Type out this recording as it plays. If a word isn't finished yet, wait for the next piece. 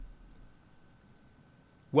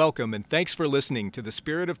Welcome and thanks for listening to the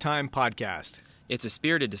Spirit of Time podcast. It's a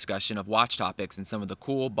spirited discussion of watch topics and some of the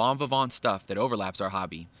cool bon vivant stuff that overlaps our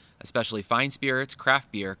hobby, especially fine spirits, craft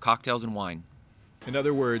beer, cocktails, and wine. In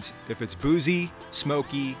other words, if it's boozy,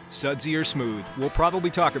 smoky, sudsy, or smooth, we'll probably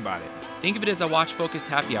talk about it. Think of it as a watch-focused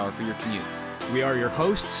happy hour for your commute. We are your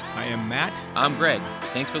hosts. I am Matt. I'm Greg.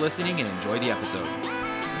 Thanks for listening and enjoy the episode.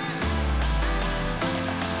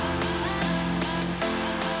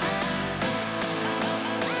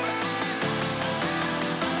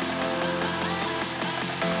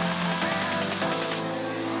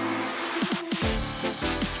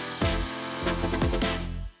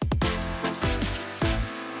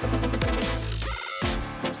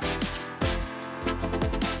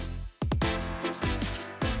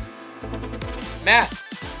 Matt,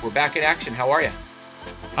 we're back in action. How are you?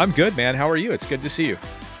 I'm good, man. How are you? It's good to see you.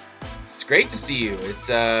 It's great to see you. It's,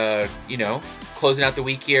 closing out the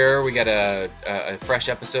week here. We got a fresh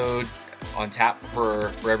episode on tap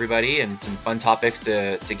for everybody and some fun topics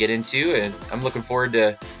to get into. And I'm looking forward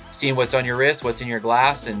to seeing what's on your wrist, what's in your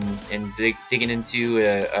glass, and digging into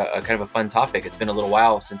a kind of a fun topic. It's been a little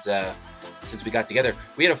while since we got together.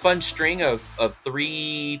 We had a fun string of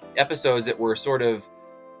 3 episodes that were sort of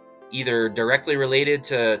either directly related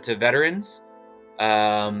to veterans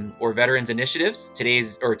or veterans initiatives.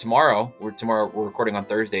 Tomorrow we're recording on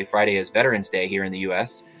Thursday. Friday is Veterans Day here in the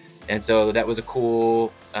US, and so that was a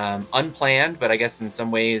cool unplanned, but I guess in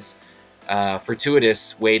some ways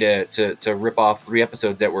fortuitous way to rip off 3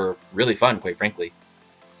 episodes that were really fun, quite frankly.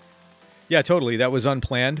 Yeah, totally. That was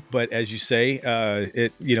unplanned, but as you say,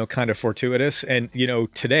 it kind of fortuitous. And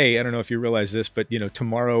today, I don't know if you realize this, but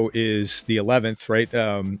tomorrow is the 11th, right?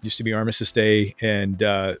 Used to be Armistice Day and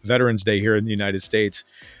Veterans Day here in the United States,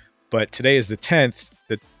 but today is the 10th.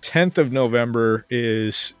 The 10th of November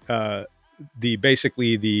is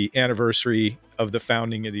basically the anniversary of the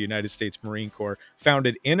founding of the United States Marine Corps,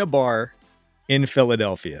 founded in a bar in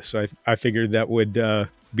Philadelphia. So I figured that would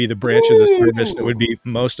be the branch of the service that would be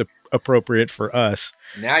most appropriate for us.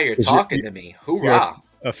 Now you're talking to me. Hoorah.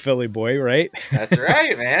 A Philly boy, right? That's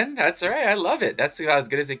right, man. That's right. I love it. That's about as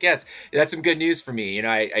good as it gets. That's some good news for me.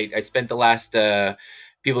 I spent the last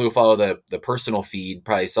people who follow the personal feed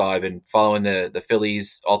probably saw I've been following the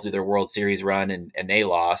Phillies all through their World Series run, and they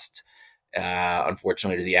lost,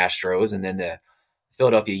 unfortunately, to the Astros. And then the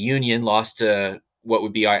Philadelphia Union lost to what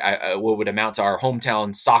would be what would amount to our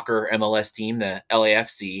hometown soccer MLS team, the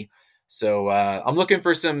LAFC. So I'm looking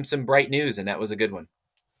for some bright news, and that was a good one.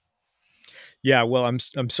 Yeah, well,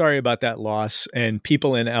 I'm sorry about that loss, and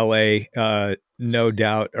people in LA, no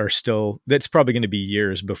doubt, are still. That's probably going to be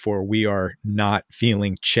years before we are not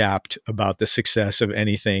feeling chapped about the success of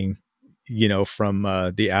anything, from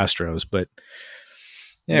the Astros. But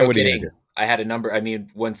yeah, no what kidding. Are you gonna do? I had a number. I mean,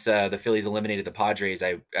 once the Phillies eliminated the Padres,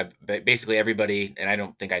 I basically everybody, and I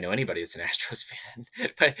don't think I know anybody that's an Astros fan,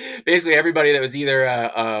 but basically everybody that was either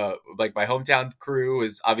like my hometown crew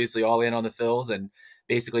was obviously all in on the Phils, and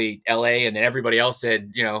basically LA, and then everybody else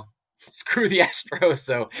said, screw the Astros.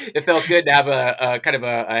 So it felt good to have a kind of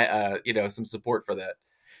a some support for that.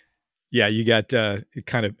 Yeah, you got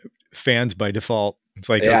kind of fans by default. It's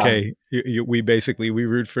like, okay, we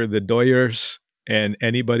root for the Dodgers and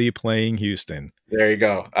anybody playing Houston. There you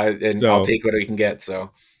go. I'll take what we can get. So,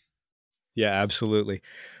 yeah, absolutely.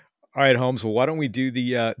 All right, Holmes. Well, why don't we do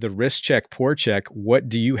the wrist check, pour check? What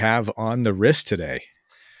do you have on the wrist today?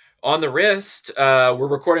 On the wrist, we're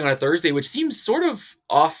recording on a Thursday, which seems sort of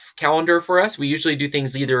off calendar for us. We usually do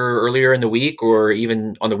things either earlier in the week or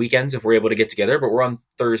even on the weekends if we're able to get together, but we're on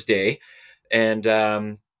Thursday. And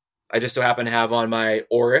I just so happen to have on my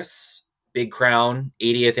Oris Big Crown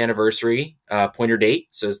 80th anniversary pointer date.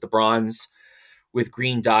 So it's the bronze with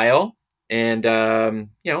green dial. And,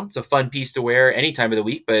 it's a fun piece to wear any time of the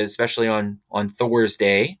week, but especially on Thor's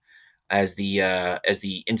Day, as the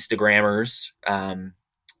Instagrammers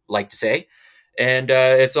like to say. And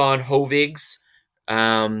it's on Hovig's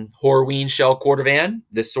Horween Shell Cordovan,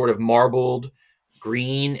 this sort of marbled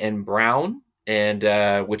green and brown, and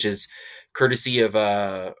which is courtesy of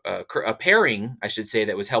a pairing, I should say,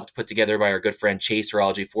 that was helped put together by our good friend Chase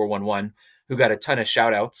Horology 411, who got a ton of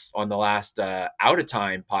shout outs on the last Out of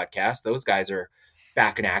Time podcast. Those guys are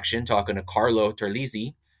back in action talking to Carlo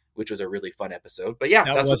Terlizzi, which was a really fun episode. But yeah,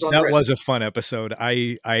 that was a fun episode.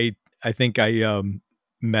 I think I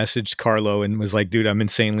messaged Carlo and was like, dude, I'm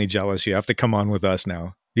insanely jealous. You have to come on with us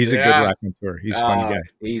now. He's a good raconteur. He's a funny guy.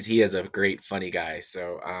 He is a great funny guy.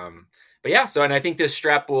 So, but yeah, and I think this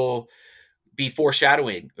strap will be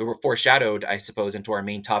foreshadowed, I suppose, into our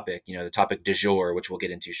main topic, the topic du jour, which we'll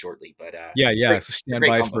get into shortly. But so stand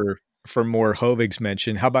by for more Hovig's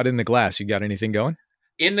mention. How about in the glass? You got anything going?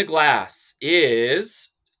 In the glass is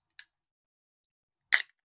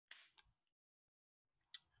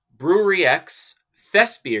Brewery X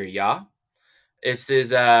Festbier, ja. This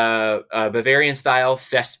is a Bavarian style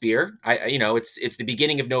fest beer. It's the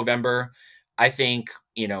beginning of November. I think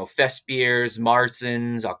fest beers,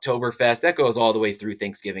 Marzens, Oktoberfest, that goes all the way through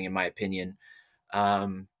Thanksgiving, in my opinion.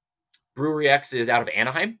 Brewery X is out of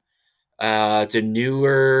Anaheim. It's a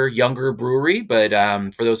newer, younger brewery, but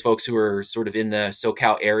for those folks who are sort of in the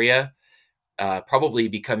SoCal area, probably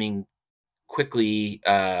becoming quickly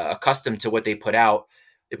accustomed to what they put out.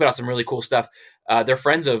 They put out some really cool stuff. They're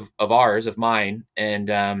friends of ours, of mine, and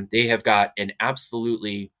they have got an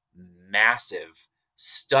absolutely massive,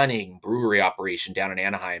 stunning brewery operation down in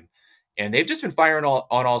Anaheim, and they've just been firing on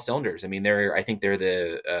all cylinders. I mean, I think they're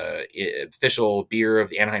the official beer of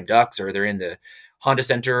the Anaheim Ducks, or they're in the Honda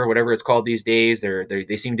Center, or whatever it's called these days.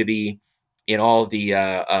 They seem to be in all of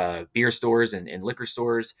the beer stores and liquor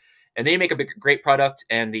stores, and they make a great product.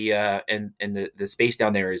 And the space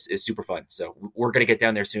down there is super fun. So we're gonna get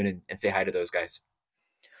down there soon and say hi to those guys.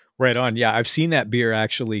 Right on. Yeah, I've seen that beer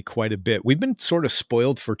actually quite a bit. We've been sort of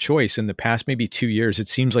spoiled for choice in the past maybe 2 years. It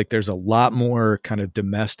seems like there's a lot more kind of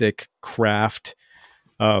domestic craft,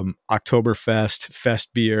 Oktoberfest,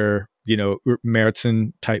 fest beer,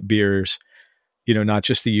 Märzen type beers, not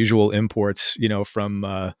just the usual imports, from,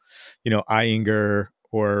 Eyinger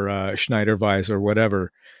or Schneiderweiss or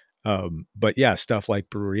whatever. But yeah, stuff like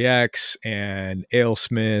Brewery X and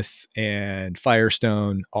Alesmith and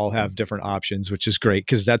Firestone all have different options, which is great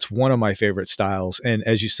because that's one of my favorite styles. And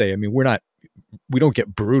as you say, I mean, we don't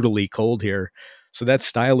get brutally cold here. So that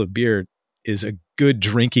style of beer is a good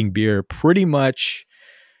drinking beer pretty much,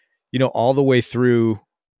 all the way through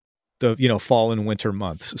the, fall and winter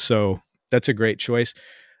months. So that's a great choice.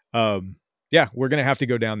 Yeah, we're going to have to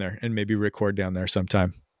go down there and maybe record down there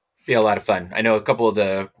sometime. Be a lot of fun. I know a couple of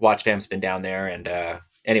the Watch fam's been down there, and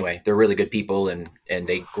anyway, they're really good people, and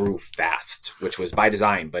they grew fast, which was by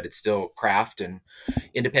design, but it's still craft and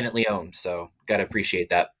independently owned. So got to appreciate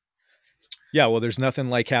that. Yeah, well, there's nothing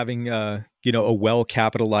like having a well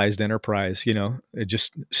capitalized enterprise.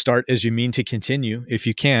 Just start as you mean to continue if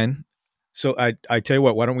you can. So I tell you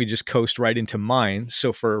what, why don't we just coast right into mine?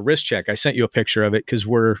 So for a wrist check, I sent you a picture of it because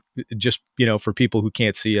we're just for people who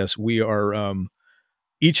can't see us, we are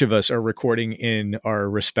each of us are recording in our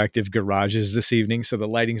respective garages this evening, so the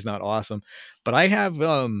lighting's not awesome. But I have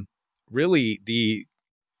really the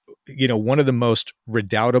one of the most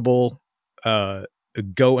redoubtable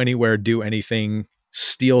go anywhere, do anything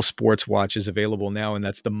steel sports watches available now, and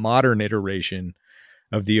that's the modern iteration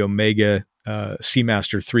of the Omega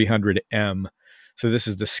Seamaster 300M. So this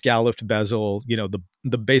is the scalloped bezel,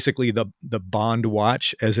 the basically the Bond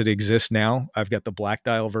watch as it exists now. I've got the black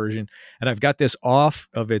dial version, and I've got this off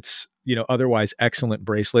of its, otherwise excellent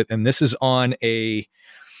bracelet. And this is on a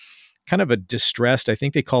kind of a distressed, I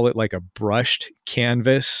think they call it like a brushed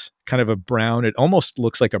canvas, kind of a brown. It almost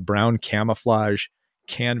looks like a brown camouflage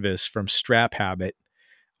canvas from Strap Habit,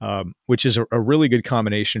 which is a really good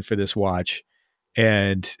combination for this watch.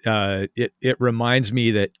 And it reminds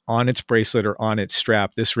me that on its bracelet or on its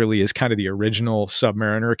strap, this really is kind of the original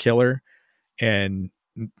Submariner killer. And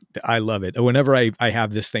I love it. Whenever I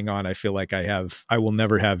have this thing on, I feel like I will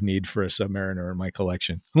never have need for a Submariner in my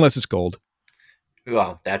collection, unless it's gold.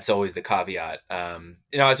 Well, that's always the caveat.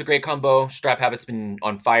 It's a great combo. Strap Habit's been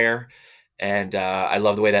on fire, and I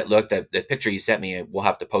love the way that looked. The picture you sent me, we'll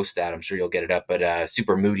have to post that. I'm sure you'll get it up, but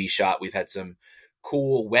super moody shot. We've had some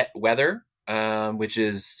cool wet weather, which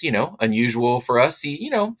is, unusual for us.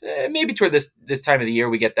 Maybe toward this time of the year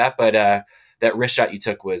we get that, but that wrist shot you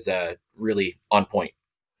took was really on point.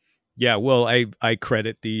 Yeah, well, I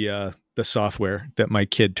credit the software that my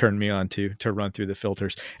kid turned me on to run through the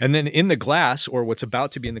filters. And then in the glass, or what's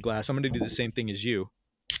about to be in the glass, I'm going to do the same thing as you.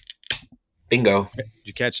 Bingo. Did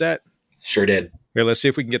you catch that? Sure did. Here, let's see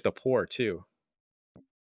if we can get the pour too.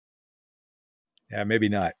 Yeah, maybe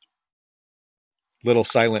not. Little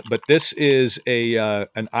silent, but this is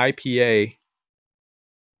an IPA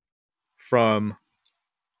from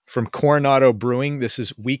Coronado Brewing. This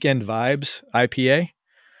is Weekend Vibes IPA.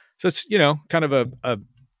 So it's, kind of a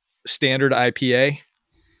standard IPA,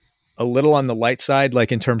 a little on the light side,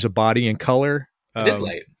 like in terms of body and color. It is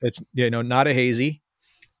light. It's, not a hazy.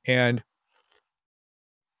 And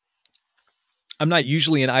I'm not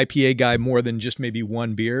usually an IPA guy more than just maybe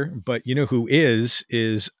one beer, but who is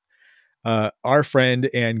our friend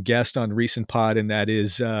and guest on recent pod, and that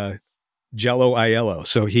is Jello Aiello.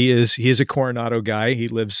 So he is a Coronado guy. He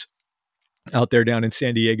lives out there down in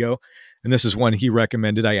San Diego, and this is one he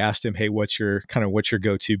recommended. I asked him, "Hey, what's your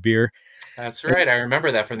go-to beer?" That's right. I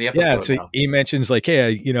remember that from the Yeah, episode so now. he mentions like,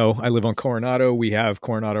 hey, I live on Coronado. We have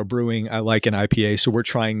Coronado Brewing. I like an IPA, so we're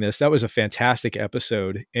trying this. That was a fantastic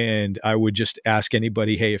episode, and I would just ask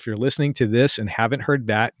anybody, hey, if you're listening to this and haven't heard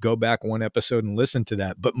that, go back one episode and listen to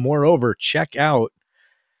that. But moreover, check out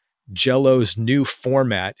Jello's new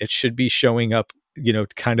format. It should be showing up,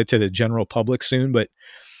 kind of to the general public soon, but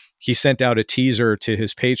he sent out a teaser to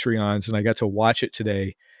his Patreons, and I got to watch it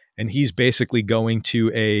today. And he's basically going to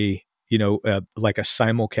like a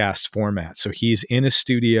simulcast format. So he's in a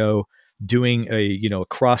studio doing a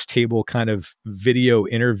cross table kind of video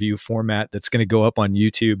interview format that's going to go up on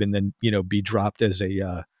YouTube and then, be dropped as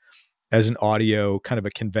as an audio kind of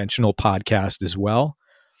a conventional podcast as well.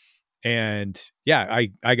 And yeah,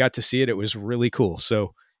 I got to see it. It was really cool.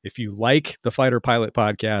 So if you like the Fighter Pilot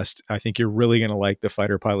podcast, I think you're really going to like the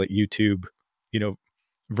Fighter Pilot YouTube,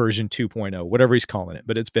 version 2.0, whatever he's calling it,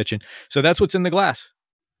 but it's bitching. So that's what's in the glass.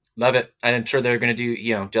 Love it. And I'm sure they're going to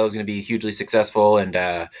do, Jello's going to be hugely successful. And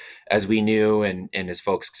as we knew, and as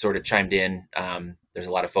folks sort of chimed in, there's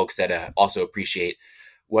a lot of folks that also appreciate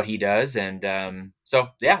what he does. And so,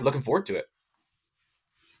 yeah, looking forward to it.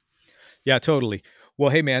 Yeah, totally. Well,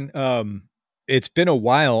 hey, man, it's been a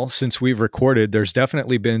while since we've recorded. There's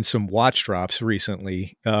definitely been some watch drops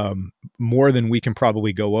recently, more than we can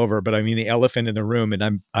probably go over. But I mean, the elephant in the room,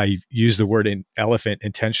 and I use the word elephant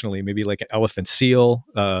intentionally, maybe like an elephant seal,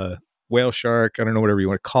 whale shark, I don't know, whatever you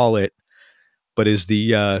want to call it, but is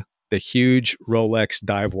the huge Rolex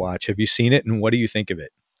dive watch. Have you seen it, and what do you think of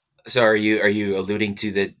it? So are you alluding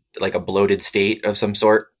to the like a bloated state of some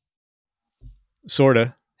sort?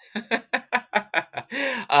 Sorta.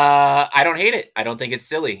 I don't hate it. I don't think it's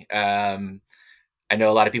silly. I know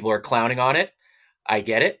a lot of people are clowning on it. I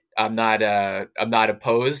get it. I'm not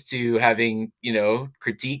opposed to having,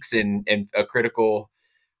 critiques and a critical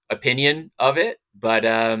opinion of it. But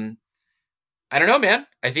I don't know, man.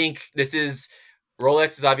 I think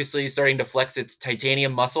Rolex is obviously starting to flex its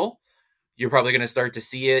titanium muscle. You're probably going to start to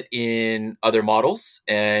see it in other models.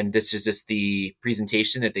 And this is just the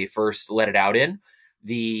presentation that they first let it out in.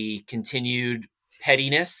 The continued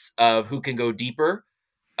pettiness of who can go deeper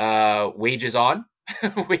wages on.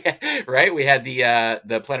 Right? We had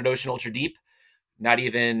the Planet Ocean Ultra Deep, not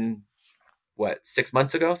even, 6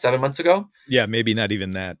 months ago, 7 months ago? Yeah, maybe not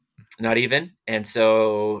even that. Not even. And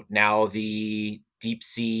so now the Deep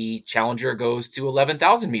Sea Challenger goes to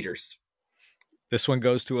 11,000 meters. This one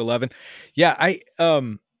goes to 11. Yeah,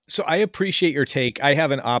 so I appreciate your take. I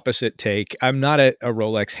have an opposite take. I'm not a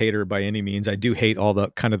Rolex hater by any means. I do hate all the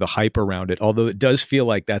kind of the hype around it, although it does feel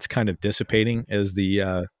like that's kind of dissipating as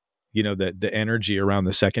the the energy around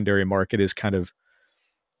the secondary market is kind of,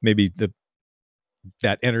 maybe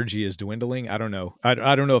that energy is dwindling. I don't know.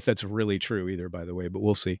 I don't know if that's really true either, by the way, but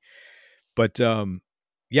we'll see. But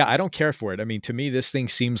yeah, I don't care for it. I mean, to me, this thing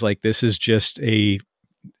seems like this is just an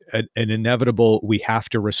inevitable, we have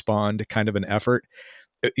to respond kind of an effort.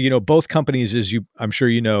 Both companies, I'm sure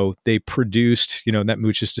they produced, and that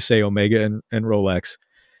mooches to say Omega and Rolex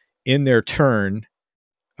in their turn.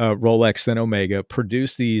 Rolex then Omega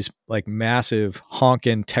produced these like massive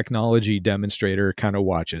honkin' technology demonstrator kind of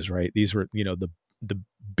watches, right? These were, the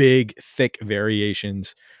big thick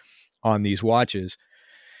variations on these watches.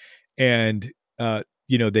 And they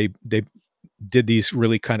did these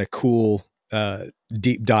really kind of cool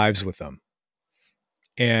deep dives with them.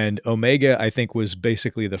 And Omega, I think, was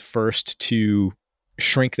basically the first to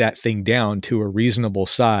shrink that thing down to a reasonable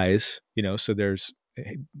size, so there's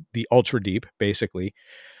the ultra deep basically.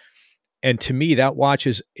 And to me, that watch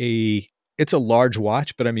it's a large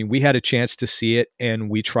watch, but I mean, we had a chance to see it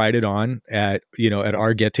and we tried it on at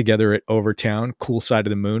our get together at Overtown, cool side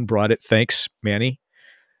of the moon, brought it. Thanks, Manny.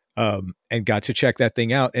 And got to check that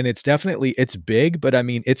thing out. And it's big, but I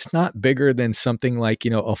mean, it's not bigger than something like,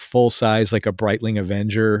 a full size, like a Breitling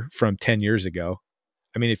Avenger from 10 years ago.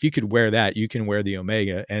 I mean, if you could wear that, you can wear the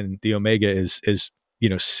Omega, and the Omega is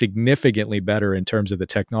significantly better in terms of the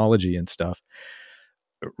technology and stuff.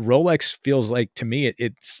 Rolex feels like, to me,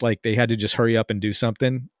 it's like they had to just hurry up and do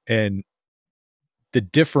something. And the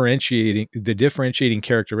differentiating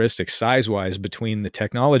characteristics size wise between the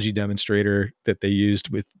technology demonstrator that they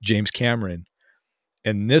used with James Cameron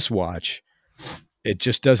and this watch, it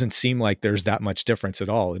just doesn't seem like there's that much difference at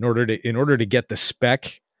all. In order to get the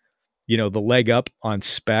spec, the leg up on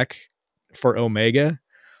spec for Omega,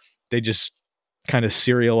 they just kind of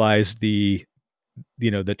serialized the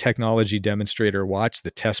technology demonstrator watch,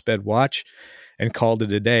 the test bed watch, and called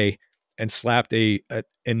it a day, and slapped a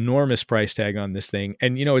enormous price tag on this thing.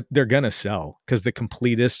 And, they're going to sell, because the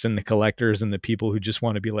completists and the collectors and the people who just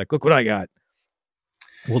want to be like, look what I got,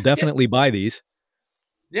 will definitely buy these.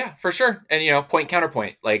 Yeah, for sure. And point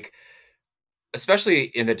counterpoint, like especially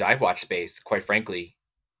in the dive watch space, quite frankly,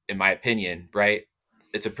 in my opinion, right?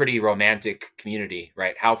 It's a pretty romantic community,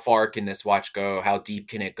 right? How far can this watch go? How deep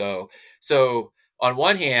can it go? So, on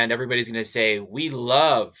one hand, everybody's going to say, we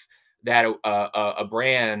love that a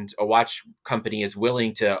brand, a watch company is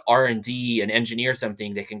willing to R&D and engineer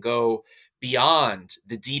something that can go beyond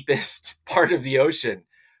the deepest part of the ocean,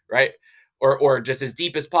 right? Or just as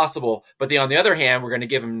deep as possible. But on the other hand, we're going to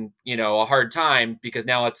give them, a hard time because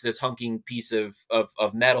now it's this hunking piece of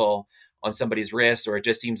metal on somebody's wrist, or it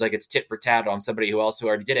just seems like it's tit for tat on somebody who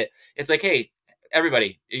already did it. It's like, hey,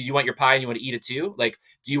 everybody, you want your pie and you want to eat it too? Like,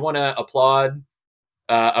 do you want to applaud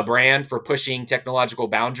a brand for pushing technological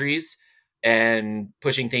boundaries and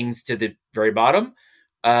pushing things to the very bottom?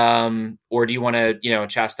 Or do you want to,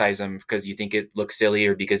 chastise them because you think it looks silly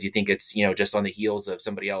or because you think it's, just on the heels of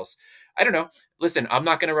somebody else? I don't know. Listen, I'm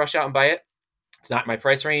not going to rush out and buy it. It's not my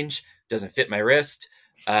price range, doesn't fit my wrist.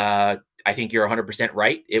 I think you're 100%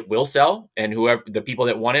 right. It will sell, and whoever the people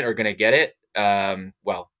that want it are going to get it.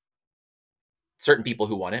 Well, certain people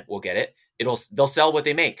who want it will get it. They'll sell what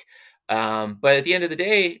they make. But at the end of the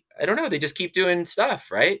day, I don't know. They just keep doing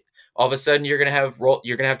stuff, right? All of a sudden, you're gonna have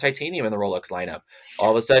titanium in the Rolex lineup.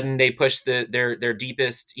 All of a sudden, they push their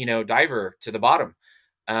deepest diver to the bottom.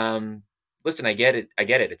 Um, Listen, I get it. I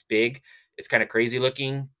get it. It's big. It's kind of crazy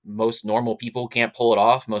looking. Most normal people can't pull it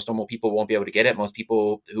off. Most normal people won't be able to get it. Most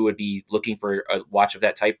people who would be looking for a watch of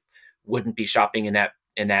that type wouldn't be shopping in that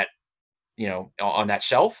on that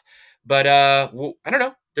shelf. But I don't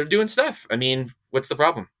know. They're doing stuff. I mean, what's the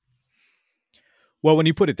problem? Well, when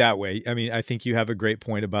you put it that way, I mean, I think you have a great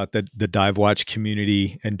point about the dive watch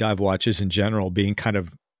community and dive watches in general being kind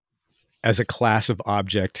of as a class of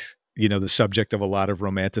object, the subject of a lot of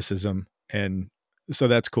romanticism. And so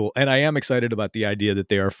that's cool. And I am excited about the idea that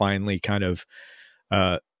they are finally kind of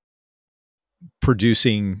uh,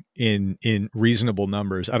 producing in reasonable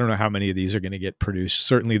numbers. I don't know how many of these are going to get produced.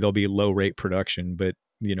 Certainly there'll be low rate production, but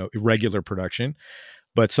irregular production.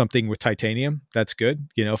 But something with titanium, that's good.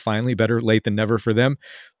 Finally, better late than never for them.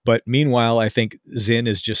 But meanwhile, I think Zinn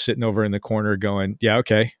is just sitting over in the corner going, yeah,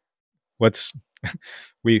 okay, what's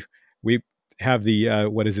we we have the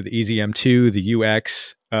what is it, the EZM2, the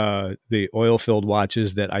UX, the oil filled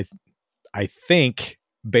watches that I think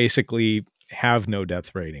basically have no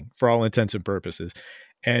depth rating for all intents and purposes,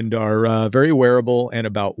 and are very wearable and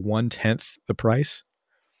about 1/10 the price.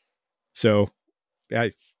 So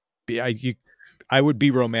I you I would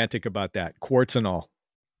be romantic about that, quartz and all.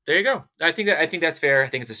 There you go. I think that's fair. I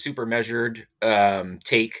think it's a super measured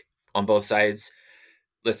take on both sides.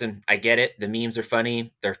 Listen, I get it. The memes are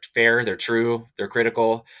funny. They're fair. They're true. They're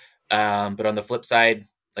critical. But on the flip side,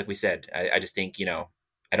 like we said, I just think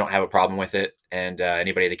I don't have a problem with it. And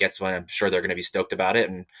anybody that gets one, I'm sure they're going to be stoked about it.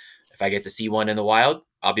 And if I get to see one in the wild,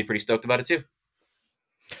 I'll be pretty stoked about it too.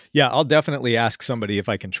 Yeah, I'll definitely ask somebody if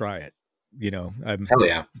I can try it. I'm Hell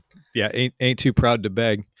yeah. yeah, ain't too proud to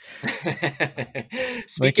beg. Like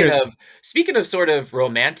speaking of speaking of sort of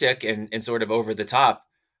romantic and sort of over the top,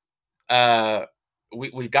 uh,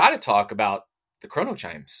 we got to talk about the chrono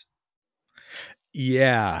chimes.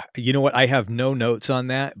 yeah, you know what? I have no notes on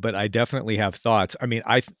that, but I definitely have thoughts. I mean,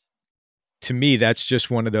 I to me that's just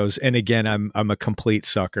one of those. And again, I'm a complete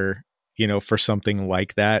sucker, for something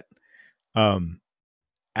like that. Um,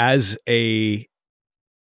 as a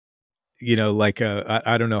like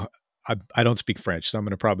I don't know. I don't speak French, so I'm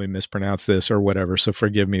going to probably mispronounce this or whatever. So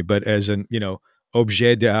forgive me. But as an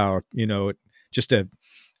objet d'art, just a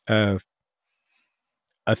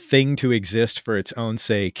a thing to exist for its own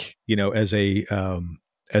sake, as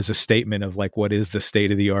a statement of like what is the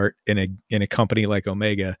state of the art in a company like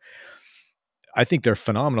Omega. I think they're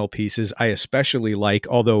phenomenal pieces. I especially like,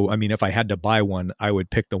 although I mean, if I had to buy one, I would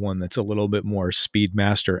pick the one that's a little bit more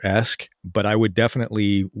Speedmaster esque. But I would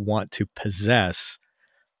definitely want to possess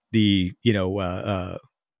the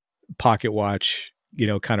pocket watch,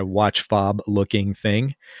 kind of watch fob looking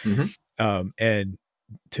thing. Mm-hmm. And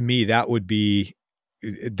to me, that would be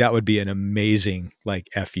an amazing like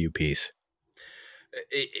fu piece.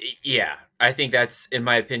 Yeah, I think that's, in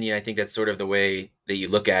my opinion, I think that's sort of the way that you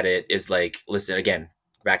look at it is like, listen, again,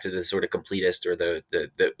 back to the sort of completist or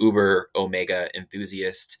the uber omega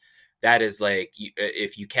enthusiast. That is like,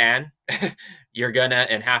 if you can, you're gonna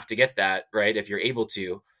and have to get that, right? If you're able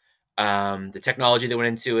to. The technology that went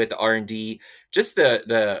into it, the R&D, just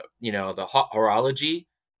the horology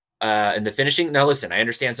and the finishing. Now, listen, I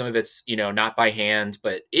understand some of it's not by hand,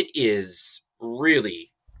 but it is really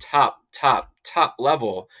top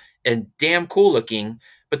level and damn cool looking.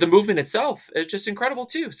 But the movement itself is just incredible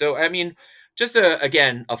too. So, I mean, just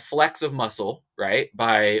again a flex of muscle, right?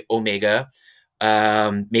 By Omega,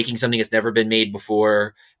 making something that's never been made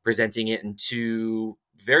before, presenting it in two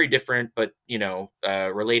very different but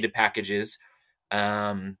related packages.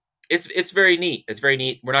 It's very neat. It's very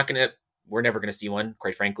neat. We're never gonna see one.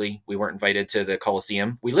 Quite frankly, we weren't invited to the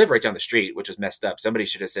Coliseum. We live right down the street, which is messed up. Somebody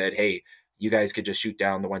should have said, "Hey, you guys could just shoot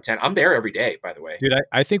down the 110." I'm there every day, by the way. Dude,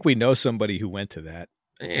 I think we know somebody who went to that.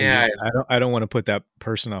 Yeah, I don't want to put that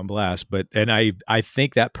person on blast, but I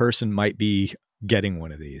think that person might be getting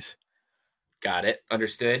one of these. got it.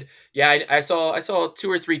 Understood. Yeah, I saw two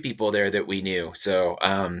or three people there that we knew. So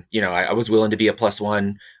I was willing to be a plus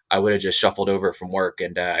one. I would have just shuffled over from work,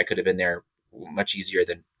 and I could have been there much easier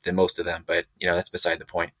than most of them. But that's beside the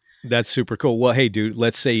point. That's super cool. Well, hey, dude,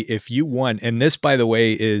 let's say if you won, and this, by the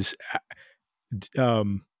way, is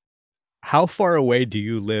um, how far away do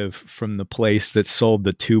you live from the place that sold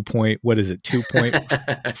the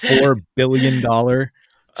 $2.4 billion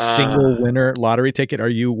single uh, winner lottery ticket? Are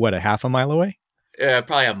you what, a half a mile away?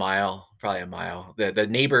 Probably a mile. Probably a mile. The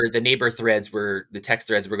text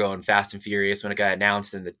threads were going fast and furious when it got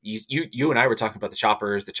announced, and you and I were talking about the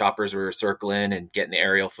choppers. The choppers were circling and getting the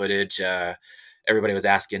aerial footage. Everybody was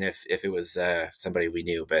asking if it was somebody we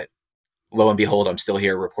knew, but lo and behold, I'm still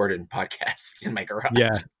here reporting podcasts in my garage.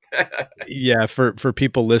 Yeah, yeah. For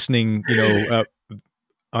people listening,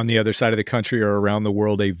 on the other side of the country or around the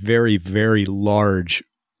world, a very, very large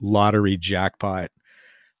lottery jackpot.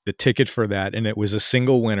 The ticket for that, and it was a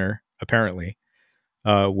single winner, apparently,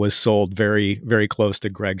 was sold very, very close to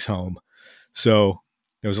Greg's home. So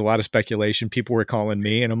there was a lot of speculation. People were calling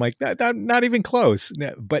me, and I'm like, that not even close.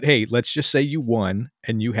 But hey, let's just say you won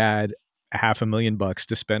and you had $500,000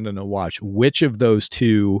 to spend on a watch. Which of those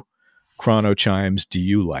two chrono chimes do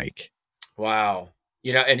you like? Wow.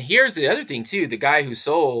 And here's the other thing too. The guy who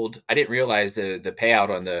sold, I didn't realize the payout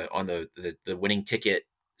on the winning ticket.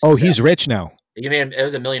 Oh, he's rich now. It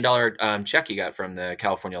was $1 million check he got from the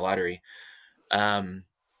California lottery. Um,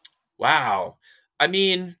 wow. I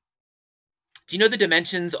mean, do you know the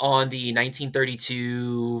dimensions on the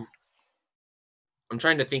 1932? I'm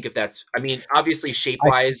trying to think if that's. I mean, obviously shape I,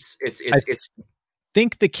 wise, it's I it's it's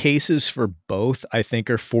think the cases for both, I think,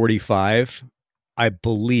 are 45, I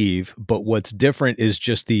believe. But what's different is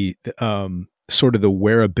just the sort of the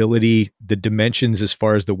wearability, the dimensions as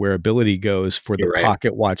far as the wearability goes for the you're right.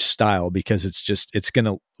 pocket watch style, because it's going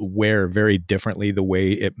to wear very differently the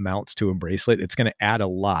way it mounts to a bracelet. It's going to add a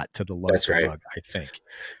lot to the lug That's to right. lug, I think.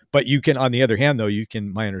 But you can, on the other hand, though,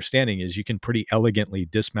 my understanding is you can pretty elegantly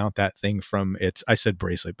dismount that thing from I said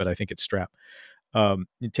bracelet, but I think it's strap. You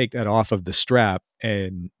take that off of the strap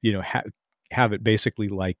and, have it basically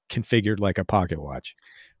like configured like a pocket watch.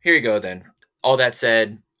 Here you go then. All that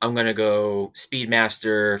said, I'm gonna go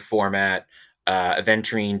Speedmaster format,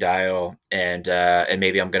 Aventurine dial, and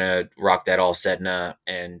maybe I'm gonna rock that all Sedna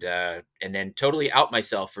and then totally out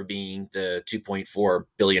myself for being the $2.4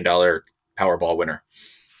 billion Powerball winner.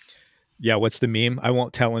 Yeah, what's the meme? I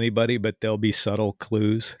won't tell anybody, but there'll be subtle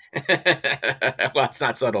clues. Well, it's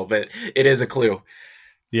not subtle, but it is a clue.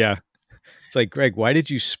 Yeah. It's like, Greg, why did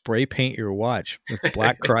you spray paint your watch with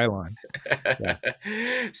black Krylon? Yeah.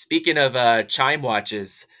 Speaking of chime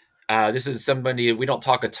watches, this is somebody we don't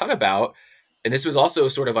talk a ton about, and this was also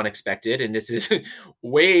sort of unexpected, and this is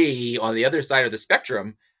way on the other side of the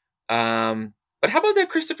spectrum. But how about that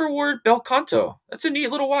Christopher Ward Bel Canto? That's a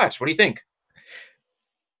neat little watch. What do you think?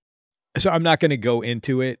 So I'm not going to go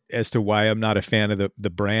into it as to why I'm not a fan of the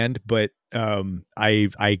brand, but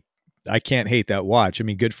I can't hate that watch. I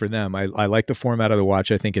mean, good for them. I like the format of the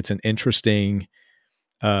watch. I think it's an interesting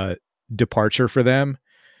departure for them,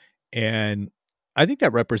 and I think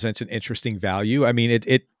that represents an interesting value. I mean,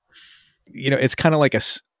 it's kind of like a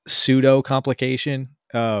pseudo complication,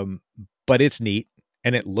 but it's neat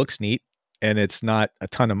and it looks neat and it's not a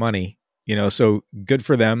ton of money. So good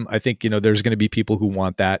for them. I think there's going to be people who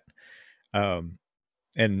want that,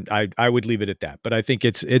 and I would leave it at that. But I think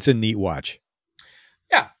it's a neat watch.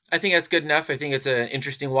 Yeah, I think that's good enough. I think it's an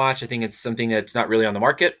interesting watch. I think it's something that's not really on the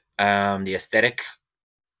market. The aesthetic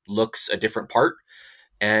looks a different part.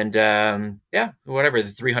 And yeah, whatever, the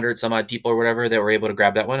 300 some odd people or whatever that were able to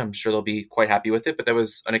grab that one, I'm sure they'll be quite happy with it. But that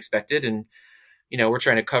was unexpected. And, we're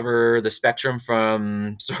trying to cover the spectrum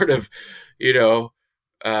from sort of,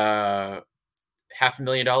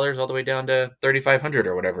 $500,000 all the way down to 3,500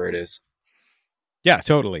 or whatever it is. Yeah,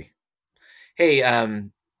 totally. Hey,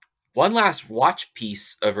 one last watch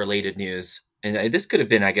piece of related news. And this could have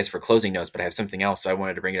been, I guess, for closing notes, but I have something else, so I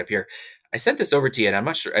wanted to bring it up here. I sent this over to you, and I'm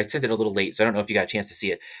not sure. I sent it a little late, so I don't know if you got a chance to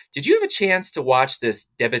see it. Did you have a chance to watch this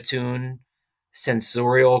De Bethune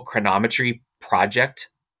sensorial chronometry project?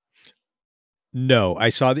 No, I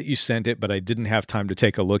saw that you sent it, but I didn't have time to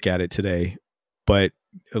take a look at it today. But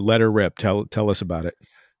let her rip. Tell us about it.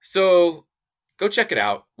 So go check it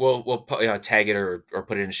out. We'll tag it or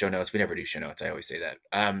put it in the show notes. We never do show notes. I always say that.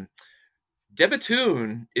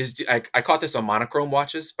 Debatoon is. I caught this on Monochrome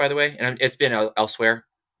watches, by the way, and it's been elsewhere.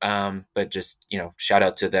 But just shout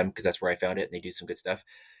out to them because that's where I found it, and they do some good stuff.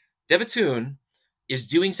 Debatoon is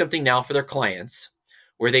doing something now for their clients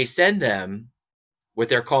where they send them what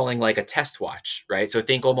they're calling like a test watch, right? So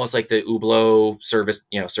think almost like the Hublot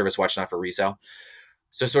service watch, not for resale.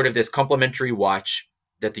 So sort of this complimentary watch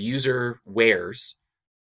that the user wears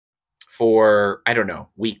for, I don't know,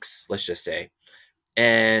 weeks, let's just say.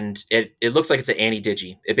 And it looks like it's an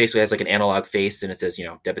Anti-Digi. It basically has like an analog face and it says,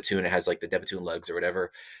 Debatoon. It has like the Debatoon lugs or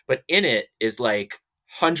whatever. But in it is like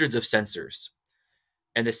hundreds of sensors.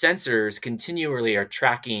 And the sensors continually are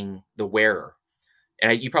tracking the wearer.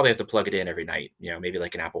 And you probably have to plug it in every night, maybe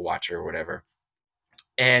like an Apple Watch or whatever.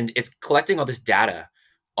 And it's collecting all this data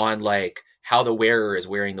on like how the wearer is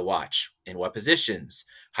wearing the watch, in what positions,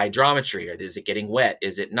 hydrometry, is it getting wet,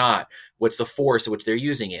 is it not, what's the force at which they're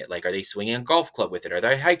using it, like are they swinging a golf club with it, are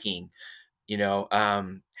they hiking,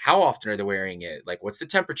 how often are they wearing it, like what's the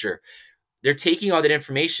temperature. They're taking all that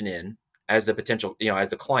information in as the potential, as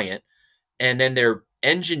the client, and then they're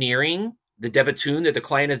engineering the Debatoon that the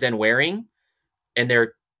client is then wearing, and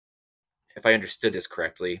they're, if I understood this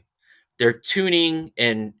correctly, they're tuning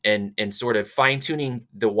and sort of fine tuning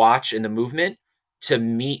the watch and the movement to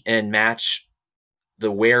meet and match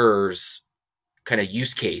the wearer's kind of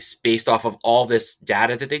use case based off of all this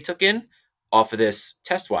data that they took in off of this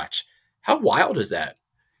test watch. How wild is that?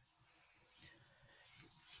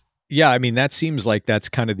 Yeah, I mean that seems like that's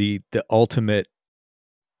kind of the ultimate,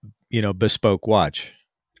 bespoke watch.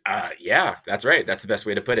 Yeah, that's right. That's the best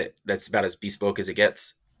way to put it. That's about as bespoke as it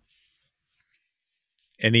gets.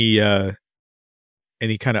 Any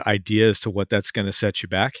any kind of idea as to what that's going to set you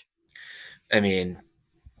back? I mean,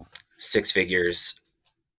 six figures.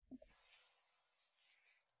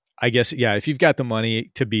 I guess, yeah, if you've got the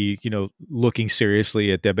money to be, looking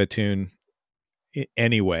seriously at Debatoon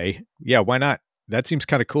anyway, yeah, why not? That seems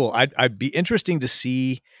kind of cool. I'd be interesting to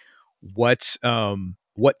see what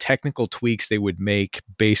technical tweaks they would make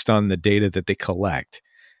based on the data that they collect.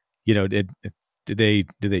 Did they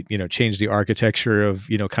change the architecture of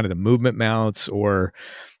kind of the movement mounts, or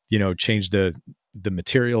change the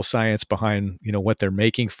material science behind what they're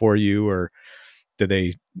making for you, or do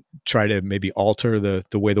they try to maybe alter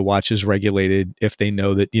the way the watch is regulated if they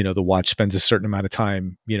know that the watch spends a certain amount of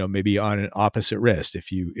time maybe on an opposite wrist,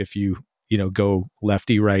 if you go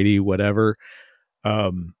lefty righty whatever.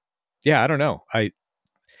 Yeah, I don't know.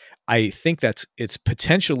 I think it's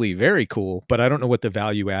potentially very cool, but I don't know what the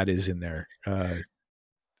value add is in there.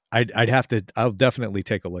 I'll definitely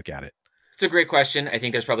take a look at it. It's a great question. I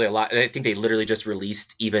think there's probably a lot. I think they literally just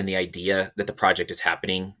released even the idea that the project is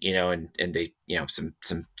happening, and they,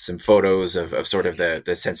 some photos of sort of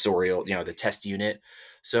the sensorial, the test unit.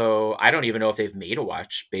 So I don't even know if they've made a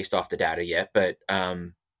watch based off the data yet, but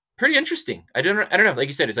pretty interesting. I don't know. Like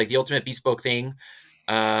you said, it's like the ultimate bespoke thing.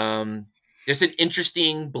 Just an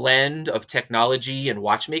interesting blend of technology and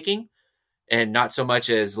watchmaking, and not so much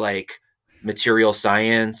as like material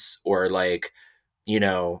science or like,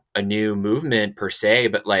 a new movement per se,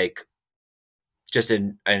 but like just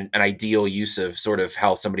an ideal use of sort of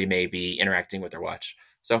how somebody may be interacting with their watch.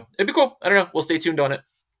 So it'd be cool. I don't know. We'll stay tuned on it.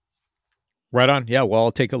 Right on. Yeah. Well,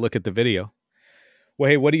 I'll take a look at the video. Well,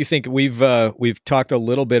 hey, what do you think? We've talked a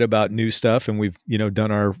little bit about new stuff, and we've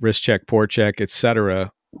done our wrist check, port check,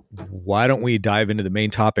 etc. Why don't we dive into the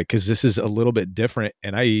main topic? Because this is a little bit different,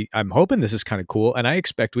 and I'm hoping this is kind of cool, and I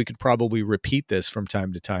expect we could probably repeat this from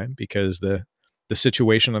time to time because the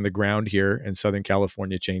situation on the ground here in Southern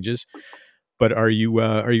California changes. But are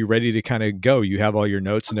you ready to kind of go? You have all your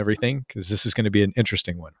notes and everything, because this is going to be an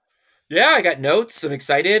interesting one. Yeah, I got notes. I'm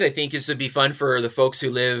excited. I think this would be fun for the folks who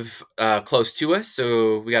live close to us.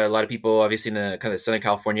 So we got a lot of people, obviously, in the kind of Southern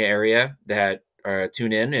California area that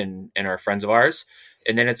tune in and are friends of ours.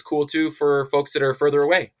 And then it's cool too for folks that are further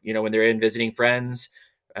away. When they're in visiting friends,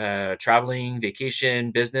 traveling,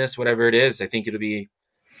 vacation, business, whatever it is. I think it'll be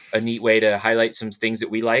a neat way to highlight some things that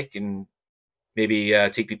we like, and maybe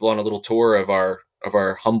take people on a little tour of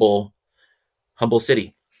our humble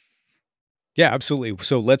city. Yeah, absolutely.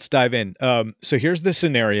 So let's dive in. So here's the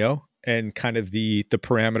scenario and kind of the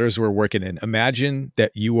parameters we're working in. Imagine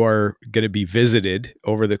that you are going to be visited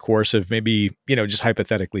over the course of maybe, just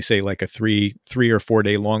hypothetically, say like a three or 4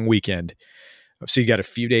 day long weekend. So you got a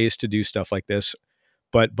few days to do stuff like this,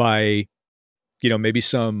 but by, maybe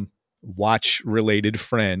some watch related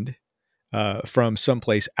friend from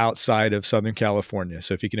someplace outside of Southern California.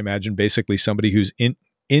 So if you can imagine, basically somebody who's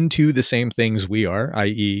into the same things we are,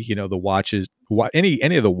 i.e., the watches, any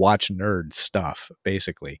of the watch nerd stuff,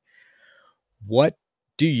 basically. What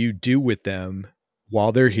do you do with them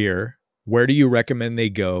while they're here? Where do you recommend they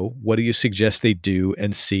go? What do you suggest they do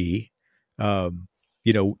and see? Um,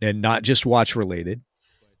 and not just watch related,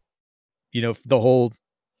 the whole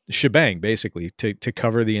shebang, basically, to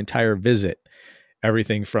cover the entire visit.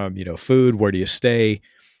 Everything from, food, where do you stay?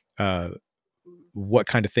 Uh, what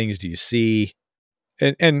kind of things do you see?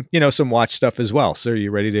 And some watch stuff as well. So are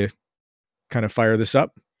you ready to kind of fire this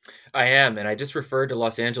up? I am, and I just referred to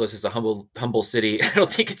Los Angeles as a humble city. I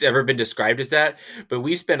don't think it's ever been described as that, but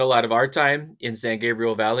we spend a lot of our time in San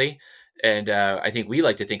Gabriel Valley, and I think we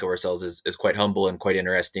like to think of ourselves as quite humble and quite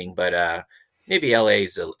interesting. But maybe LA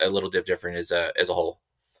is a little bit different as a whole.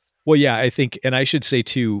 Well, yeah, I think, and I should say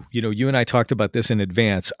too, you and I talked about this in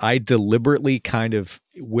advance. I deliberately kind of,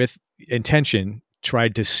 with intention,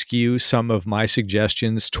 tried to skew some of my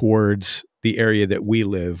suggestions towards the area that we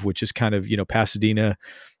live, which is kind of, Pasadena,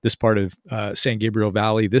 this part of San Gabriel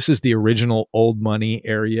Valley. This is the original old money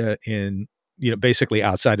area in, basically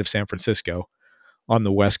outside of San Francisco on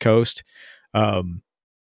the West Coast.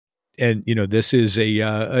 And this is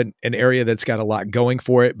an area that's got a lot going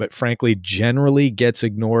for it, but frankly generally gets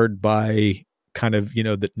ignored by kind of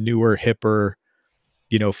the newer, hipper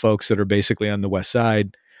folks that are basically on the west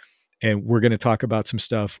side. And we're going to talk about some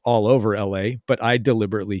stuff all over LA, but I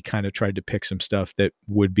deliberately kind of tried to pick some stuff that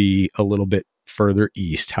would be a little bit further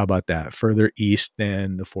east. How about that? Further east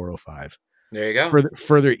than the 405. There you go.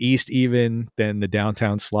 Further east even than the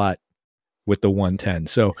downtown slot with the 110.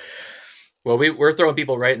 So well, we're throwing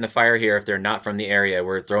people right in the fire here if they're not from the area.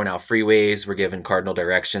 We're throwing out freeways. We're giving cardinal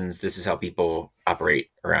directions. This is how people operate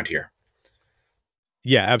around here.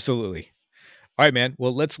 Yeah, absolutely. All right, man.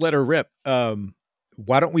 Well, let's let her rip.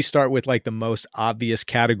 Why don't we start with like the most obvious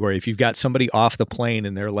category? If you've got somebody off the plane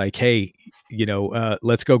and they're like, hey,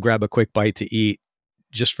 let's go grab a quick bite to eat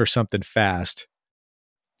just for something fast.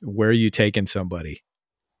 Where are you taking somebody?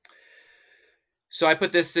 So I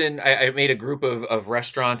put this in, I made a group of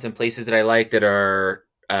restaurants and places that I like that are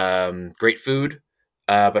great food,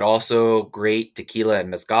 but also great tequila and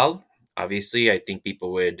mezcal. Obviously, I think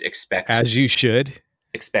people would As you should.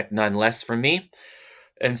 Expect none less from me.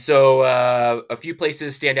 And so a few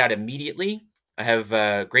places stand out immediately. I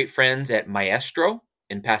have great friends at Maestro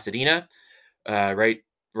in Pasadena, right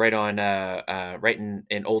on right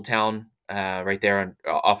in Old Town, right there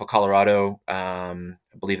off of Colorado. I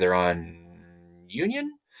believe they're on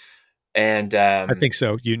Union, and I think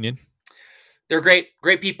so. Union. They're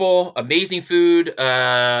great people, amazing food,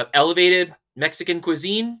 elevated Mexican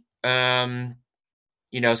cuisine. So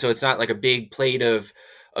it's not like a big plate of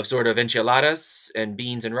sort of enchiladas and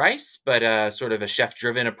beans and rice, but sort of a chef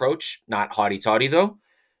driven approach, not haughty toddy though.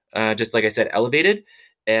 Just like I said, elevated,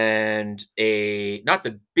 and a not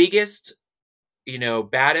the biggest,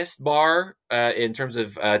 baddest bar in terms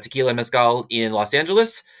of tequila and mezcal in Los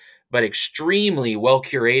Angeles, but extremely well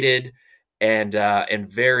curated and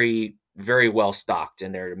very very well stocked,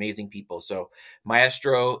 and they're amazing people. So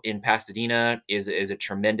Maestro in Pasadena is a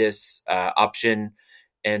tremendous option.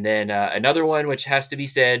 And then another one which has to be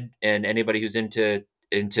said, and anybody who's into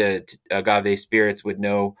agave spirits would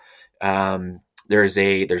know. There's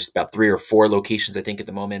about 3 or 4 locations I think at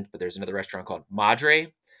the moment, but there's another restaurant called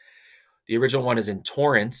Madre. The original one is in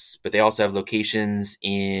Torrance, but they also have locations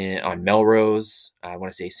on Melrose. I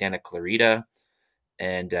want to say Santa Clarita,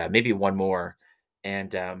 and maybe one more.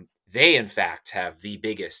 And they, in fact, have the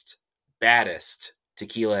biggest, baddest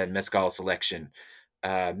tequila and mezcal selection,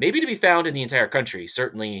 maybe to be found in the entire country,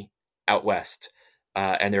 certainly out west.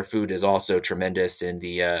 And their food is also tremendous. And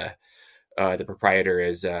the proprietor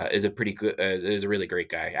is a pretty good, is a really great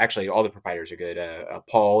guy. Actually, all the proprietors are good.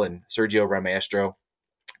 Paul and Sergio run Maestro,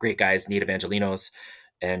 great guys. Nate Evangelinos,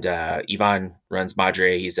 and Ivan runs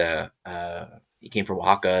Madre. He came from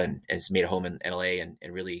Oaxaca and has made a home in LA, and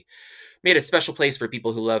really made a special place for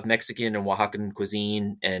people who love Mexican and Oaxacan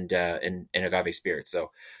cuisine and agave spirits. So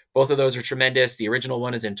both of those are tremendous. The original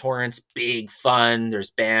one is in Torrance, big fun.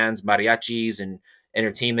 There's bands, mariachis, and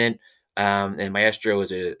entertainment. And Maestro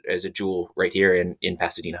is a jewel right here in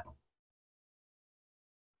Pasadena.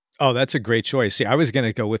 Oh, that's a great choice. See, I was going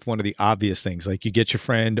to go with one of the obvious things. Like you get your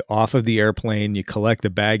friend off of the airplane, you collect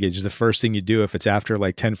the baggage. The first thing you do if it's after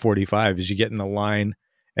like 10:45 is you get in the line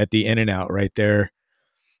at the In-N-Out right there,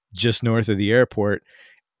 just north of the airport.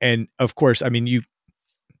 And of course, I mean,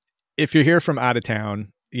 if you're here from out of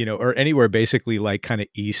town, or anywhere basically like kind of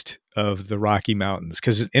east of the Rocky Mountains,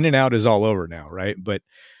 because In-N-Out is all over now, right? But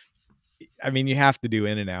I mean, you have to do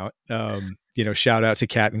In-N-Out. Shout out to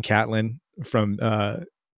Kat and Catlin from, the,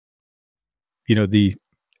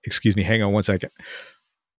 excuse me, hang on one second.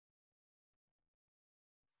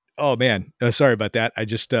 Oh man, sorry about that. I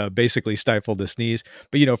just basically stifled a sneeze.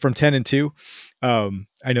 But from 10 and 2,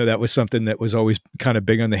 I know that was something that was always kind of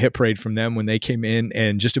big on the hit parade from them when they came in,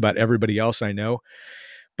 and just about everybody else I know.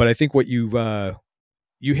 But I think what you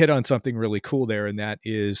hit on something really cool there, and that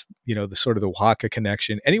is the sort of the Oaxaca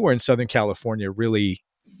connection. Anywhere in Southern California, really,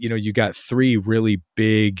 you got three really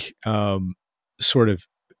big sort of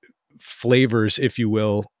flavors, if you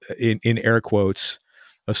will, in air quotes,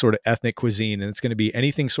 of sort of ethnic cuisine, and it's going to be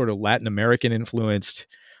anything sort of Latin American influenced,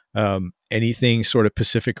 anything sort of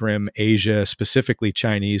Pacific Rim, Asia, specifically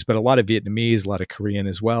Chinese, but a lot of Vietnamese, a lot of Korean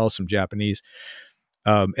as well, some Japanese,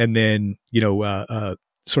 and then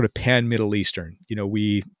sort of pan Middle Eastern.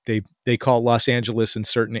 They call Los Angeles in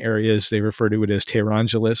certain areas, they refer to it as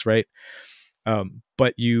Tehrangeles, right?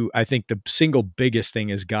 But I think the single biggest thing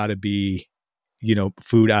has got to be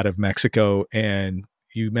food out of Mexico, and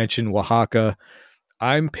you mentioned Oaxaca.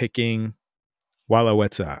 I'm picking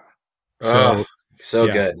Hualahuetza. So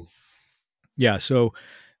yeah. good. Yeah. So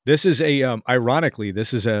this is ironically,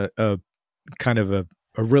 this is a kind of a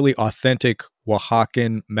really authentic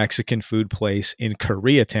Oaxacan Mexican food place in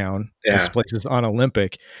Koreatown. Yeah. This place is on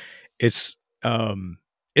Olympic. It's a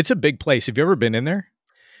big place. Have you ever been in there?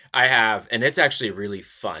 I have, and it's actually really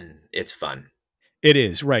fun. It's fun. It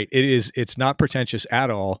is, right. It is. It's not pretentious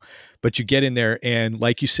at all, but you get in there, and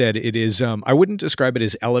like you said, it is, I wouldn't describe it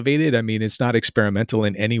as elevated. I mean, it's not experimental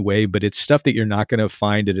in any way, but it's stuff that you're not going to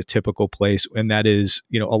find at a typical place. And that is,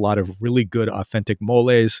 a lot of really good, authentic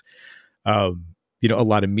moles, a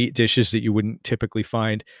lot of meat dishes that you wouldn't typically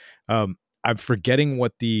find. I'm forgetting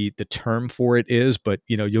what the term for it is, but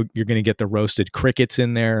you're going to get the roasted crickets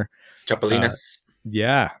in there. Chapalinas.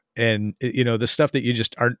 Yeah. And the stuff that you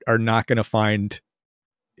just are not going to find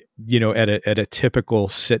at a typical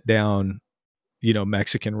sit down,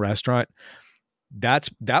 Mexican restaurant.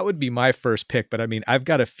 That would be my first pick. But I mean, I've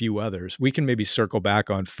got a few others. We can maybe circle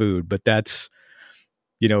back on food, but that's,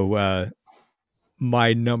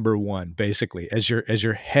 my number one, basically. As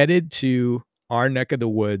you're headed to our neck of the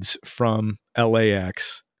woods from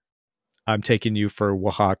LAX, I'm taking you for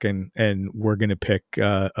Oaxacan, and we're going to pick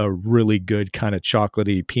a really good kind of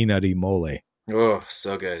chocolatey, peanutty mole. Oh,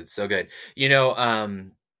 so good. So good.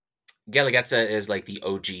 Guelaguetza is like the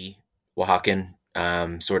OG Oaxacan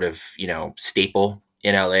sort of, staple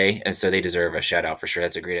in LA. And so they deserve a shout out for sure.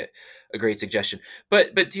 That's a great suggestion.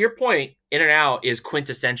 But to your point, In-N-Out is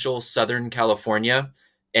quintessential Southern California.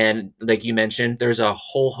 And like you mentioned, there's a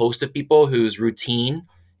whole host of people whose routine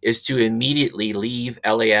is to immediately leave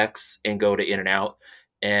LAX and go to In-N-Out.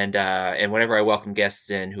 And whenever I welcome guests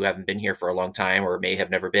in who haven't been here for a long time or may have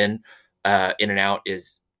never been, In-N-Out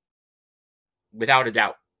is without a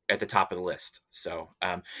doubt at the top of the list. So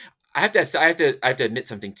I have to admit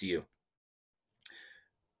something to you.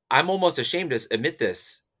 I'm almost ashamed to admit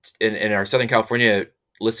this, and our Southern California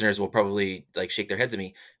listeners will probably like shake their heads at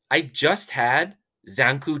me. I just had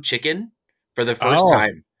Zankou chicken for the first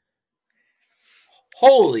time.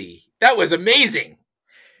 Holy, that was amazing.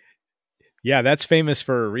 Yeah, that's famous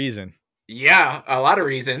for a reason. Yeah, a lot of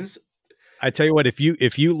reasons. I tell you what, if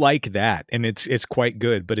you like that, and it's quite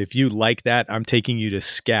good, but if you like that, I'm taking you to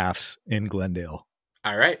Scaff's in Glendale.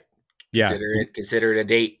 All right. Yeah. Consider it a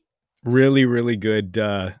date. Really, really good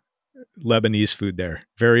Lebanese food there.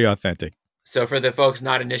 Very authentic. So for the folks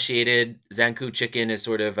not initiated, Zankou chicken is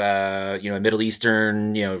sort of a Middle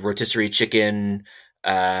Eastern, rotisserie chicken.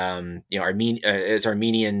 It's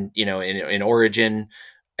Armenian, in origin.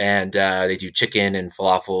 And they do chicken and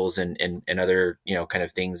falafels and other, kind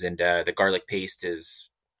of things. And the garlic paste is.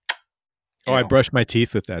 I brush my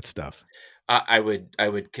teeth with that stuff. I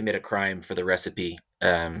would commit a crime for the recipe.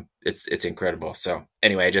 It's incredible. So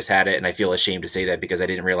anyway, I just had it, and I feel ashamed to say that because I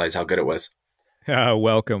didn't realize how good it was.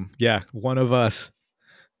 Welcome. Yeah, one of us.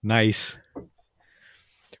 Nice.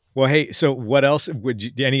 Well, hey, so what else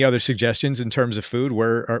any other suggestions in terms of food?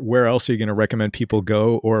 Where else are you going to recommend people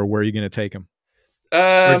go, or where are you going to take them?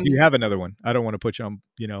 Or do you have another one? I don't want to put you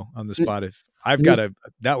on the spot. If I've got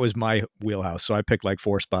that was my wheelhouse. So I picked like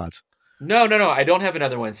 4 spots. No. I don't have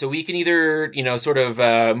another one. So we can either, sort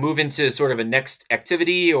of move into sort of a next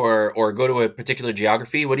activity or go to a particular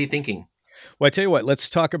geography. What are you thinking? Well, I tell you what, let's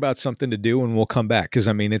talk about something to do and we'll come back. Cause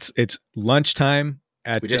I mean, it's lunchtime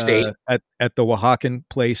at the Oaxacan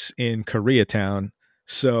place in Koreatown.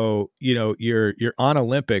 So, you're on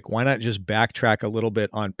Olympic. Why not just backtrack a little bit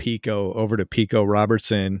on Pico over to Pico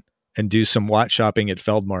Robertson and do some watch shopping at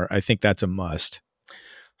Feldmar? I think that's a must.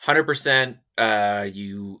 100%.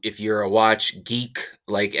 if you're a watch geek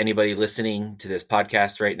like anybody listening to this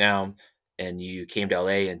podcast right now, and you came to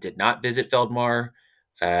LA and did not visit Feldmar,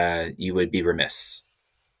 you would be remiss.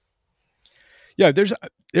 Yeah,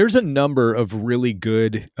 there's a number of really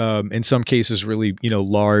good, in some cases, really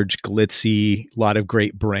large, glitzy, lot of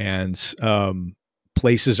great brands,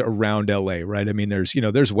 places around LA, right? I mean, there's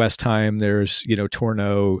Westheim, there's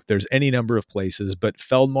Tourneau, there's any number of places, but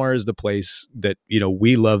Feldmar is the place that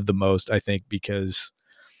we love the most, I think, because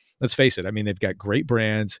let's face it, I mean, they've got great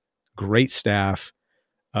brands, great staff.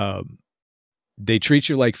 They treat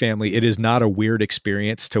you like family. It is not a weird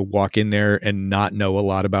experience to walk in there and not know a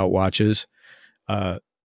lot about watches.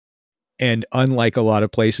 And unlike a lot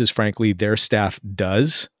of places, frankly, their staff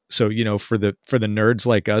does. So, for the nerds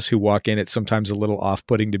like us who walk in, it's sometimes a little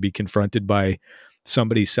off-putting to be confronted by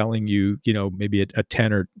somebody selling you, maybe a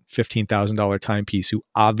 $10,000 or $15,000 timepiece who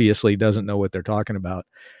obviously doesn't know what they're talking about.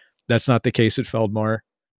 That's not the case at Feldmar.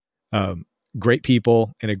 Great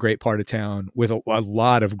people in a great part of town with a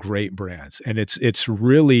lot of great brands, and it's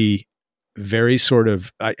really very sort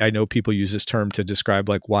of. I know people use this term to describe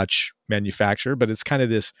like watch manufacturer, but it's kind of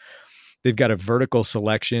this. They've got a vertical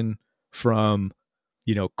selection from,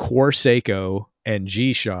 core Seiko and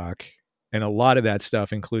G-Shock and a lot of that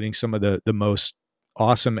stuff, including some of the most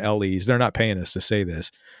awesome LEs. They're not paying us to say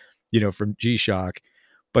this, from G-Shock,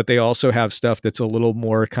 but they also have stuff that's a little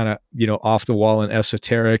more kind of, off the wall and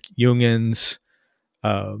esoteric, Junghans,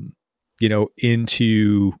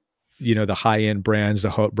 into, the high end brands,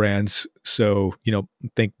 the haute brands. So,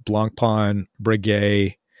 think Blancpain,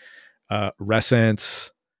 Breguet,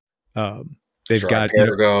 Resence. They've got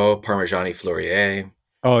Pergo, Parmigiani Fleurier.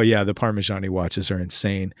 Oh yeah, the Parmigiani watches are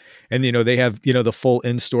insane, and they have the full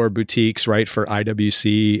in-store boutiques, right, for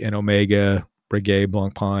IWC and Omega, Breguet,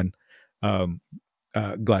 Blancpain,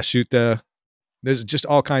 Glashütte. There's just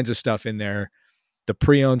all kinds of stuff in there. The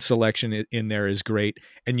pre-owned selection in there is great,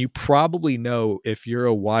 and you probably know, if you're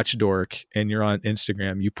a watch dork and you're on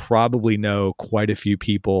Instagram, you probably know quite a few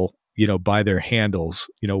people, by their handles.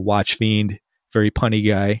 Watch Fiend, very punny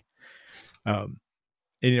guy. And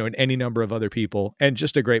any number of other people, and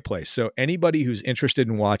just a great place. So anybody who's interested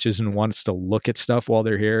in watches and wants to look at stuff while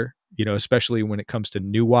they're here, especially when it comes to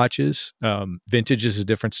new watches, vintage is a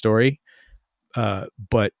different story.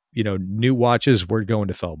 But new watches, we're going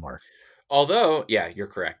to Feldmar. Although, yeah, you're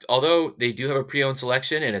correct. Although they do have a pre-owned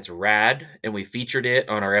selection, and it's rad, and we featured it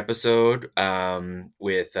on our episode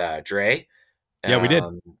with Dre. Yeah, we did.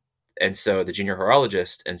 And so the junior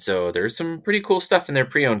horologist, and so there's some pretty cool stuff in their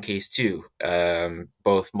pre-owned case too,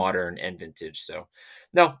 both modern and vintage. So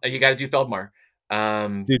no, you got to do Feldmar.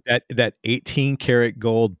 Dude, that 18 karat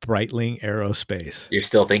gold Breitling Aerospace. You're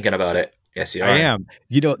still thinking about it. Yes, you are. I am.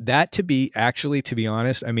 That to be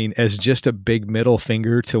honest, I mean, as just a big middle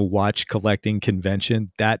finger to watch collecting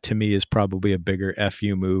convention, that to me is probably a bigger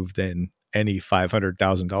FU move than any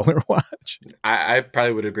 $500,000 watch. I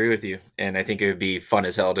probably would agree with you, and I think it would be fun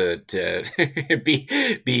as hell to be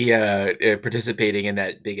participating in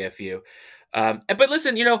that big FU. But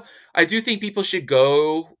listen, I do think people should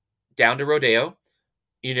go down to Rodeo.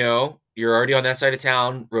 You're already on that side of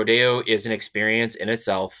town. Rodeo is an experience in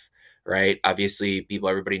itself, right? Obviously,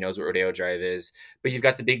 everybody knows what Rodeo Drive is, but you've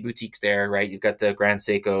got the big boutiques there, right? You've got the Grand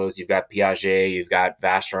Seikos, you've got Piaget, you've got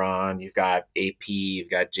Vacheron, you've got AP, you've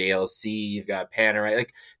got JLC, you've got Panerai.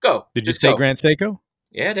 Like, go. Did you say Grand Seiko?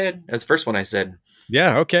 Yeah, I did. That's the first one I said.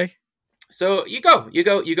 Yeah, okay. So you go,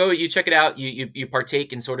 you check it out. You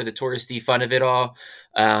partake in sort of the touristy fun of it all.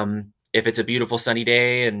 If it's a beautiful sunny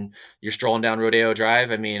day and you're strolling down Rodeo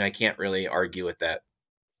Drive, I mean, I can't really argue with that.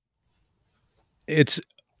 It's,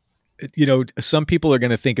 some people are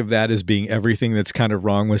going to think of that as being everything that's kind of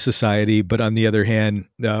wrong with society. But on the other hand,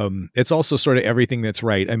 it's also sort of everything that's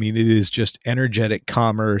right. I mean, it is just energetic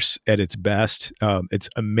commerce at its best. It's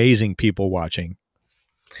amazing people watching.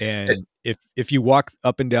 And if you walk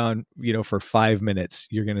up and down, for 5 minutes,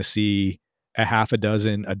 you're going to see a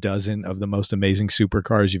dozen of the most amazing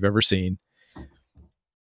supercars you've ever seen.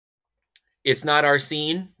 It's not our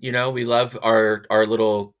scene. We love our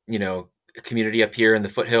little, community up here in the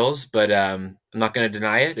foothills, but I'm not going to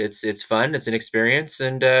deny it. It's fun. It's an experience.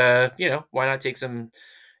 And, why not take some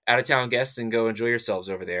out of town guests and go enjoy yourselves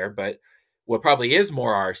over there? But what probably is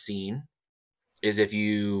more our scene is if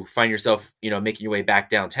you find yourself, making your way back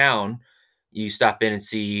downtown, you stop in and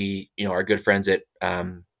see, our good friends at, at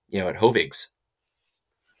Hovig's.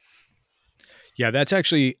 Yeah, that's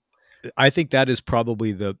actually, I think that is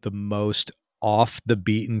probably the most off the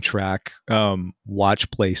beaten track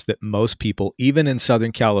watch place that most people, even in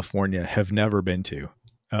Southern California, have never been to.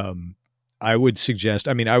 I would suggest,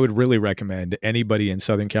 I mean, I would really recommend anybody in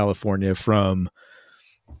Southern California from,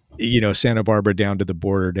 Santa Barbara down to the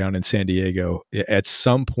border down in San Diego, at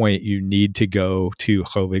some point you need to go to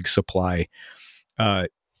Hovig Supply.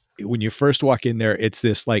 When you first walk in there, it's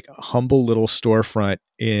this like humble little storefront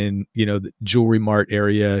in, the Jewelry Mart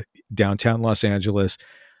area, downtown Los Angeles.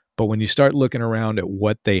 But when you start looking around at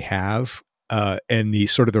what they have, and the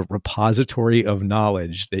sort of the repository of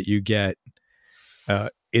knowledge that you get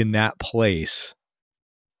in that place,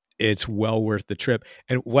 it's well worth the trip.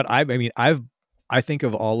 And I think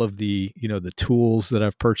of all of the, the tools that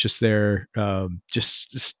I've purchased there,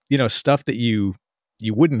 just stuff that you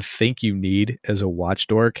wouldn't think you need as a watch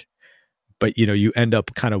dork, but you end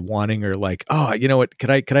up kind of wanting, or like, oh, you know what, could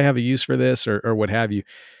I have a use for this, or what have you.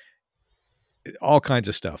 All kinds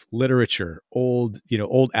of stuff, literature, old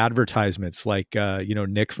advertisements, like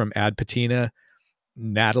Nick from Ad Patina,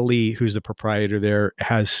 Natalie, who's the proprietor there,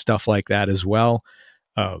 has stuff like that as well.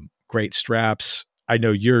 Great straps. I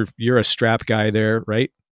know you're a strap guy there,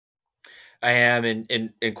 right? I am,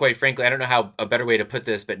 and quite frankly, I don't know how a better way to put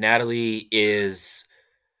this, but Natalie is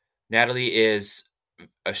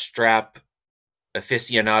a strap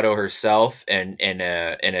aficionado herself, and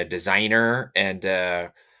a designer,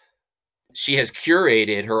 and she has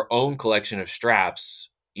curated her own collection of straps,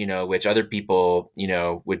 which other people,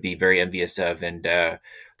 would be very envious of. And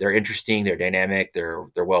they're interesting, they're dynamic, they're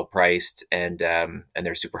well priced, and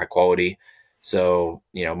they're super high quality. So,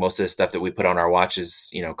 most of the stuff that we put on our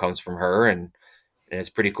watches, comes from her, and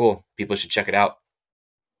it's pretty cool. People should check it out.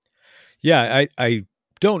 Yeah, I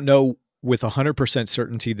don't know with 100%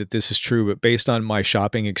 certainty that this is true, but based on my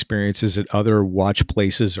shopping experiences at other watch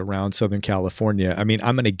places around Southern California, I mean,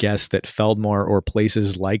 I'm going to guess that Feldmar or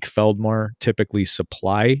places like Feldmar typically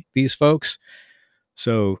supply these folks.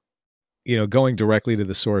 So, going directly to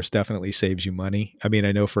the source definitely saves you money. I mean,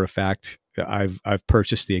 I know for a fact I've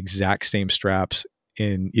purchased the exact same straps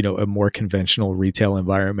in, a more conventional retail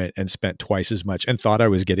environment and spent twice as much and thought I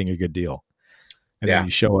was getting a good deal. And then Yeah.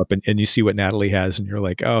 you show up and you see what Natalie has, and you're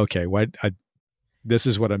like, oh, okay, this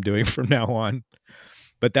is what I'm doing from now on.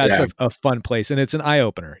 But that's Yeah. a fun place, and it's an eye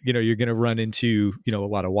opener. You're going to run into, a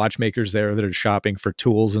lot of watchmakers there that are shopping for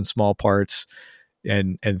tools and small parts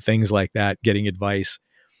and things like that, getting advice.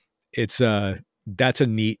 It's that's a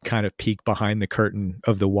neat kind of peek behind the curtain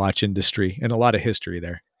of the watch industry, and a lot of history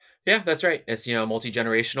there. Yeah, that's right. It's,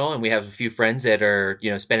 multi-generational, and we have a few friends that are,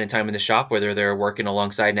 spending time in the shop, whether they're working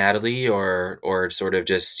alongside Natalie or sort of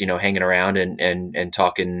just, hanging around and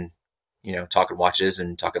talking, talking watches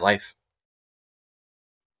and talking life.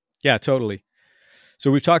 Yeah, totally.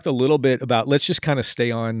 So we've talked a little bit about, let's just kind of stay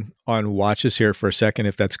on watches here for a second,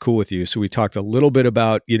 if that's cool with you. So we talked a little bit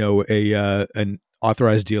about, an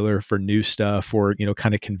authorized dealer for new stuff, or,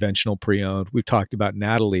 kind of conventional pre-owned. We've talked about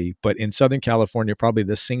Natalie, but in Southern California, probably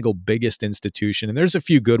the single biggest institution, and there's a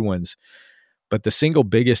few good ones, but the single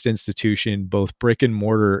biggest institution, both brick and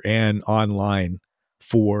mortar and online,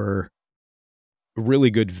 for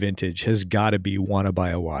really good vintage has got to be Wanna Buy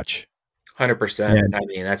a Watch. 100%. And I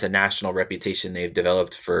mean, that's a national reputation they've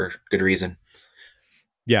developed for good reason.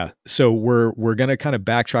 yeah, so we're going to kind of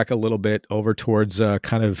backtrack a little bit over towards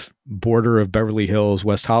kind of border of Beverly Hills,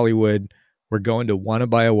 West Hollywood. We're going to Wanna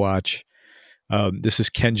Buy a Watch. This is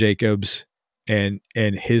Ken Jacobs and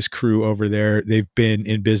his crew over there. They've been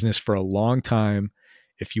in business for a long time.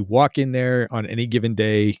 If you walk in there on any given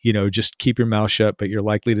day, just keep your mouth shut, but you're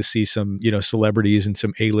likely to see some, celebrities and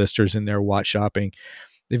some A-listers in there watch shopping.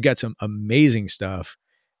 They've got some amazing stuff,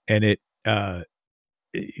 and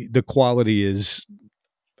the quality is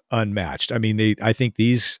unmatched. I mean, I think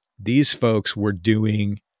these folks were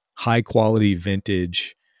doing high quality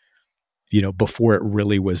vintage, before it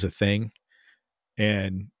really was a thing.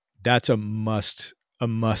 And that's a must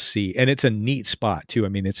see. And it's a neat spot too. I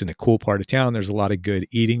mean, it's in a cool part of town. There's a lot of good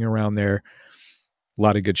eating around there, a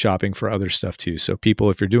lot of good shopping for other stuff too. So people,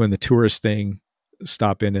 if you're doing the tourist thing,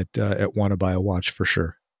 stop in at Wanna Buy a Watch for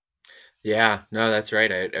sure. Yeah, no, that's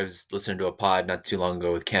right. I was listening to a pod not too long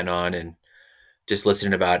ago with Ken on, and just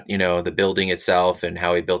listening about, the building itself and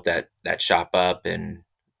how he built that shop up, and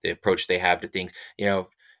the approach they have to things,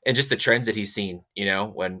 and just the trends that he's seen,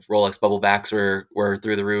 when Rolex bubble backs were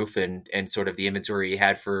through the roof, and sort of the inventory he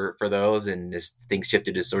had for those, and as things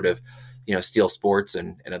shifted to sort of, steel sports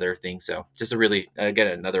and other things. So just a really, again,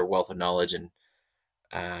 another wealth of knowledge, and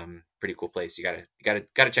pretty cool place. You gotta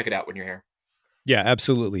check it out when you're here. Yeah,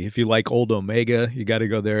 absolutely. If you like old Omega, you got to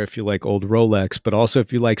go there. If you like old Rolex, but also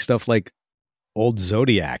if you like stuff like old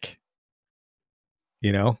Zodiac,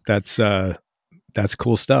 that's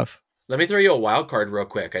cool stuff. Let me throw you a wild card real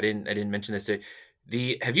quick. I didn't mention this.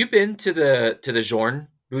 Have you been to the Journe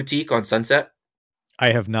Boutique on Sunset.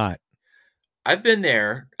 I have not. I've been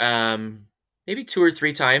there maybe 2 or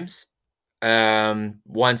 3 times.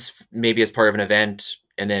 Once maybe as part of an event,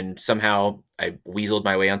 and then somehow I weaseled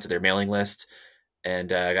my way onto their mailing list and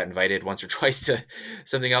got invited once or twice to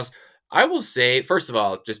something else. I will say, first of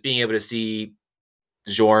all, just being able to see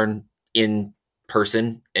Jorn in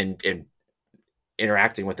person and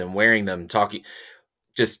interacting with them, wearing them, talking,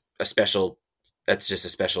 just a special. That's just a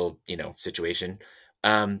special, situation.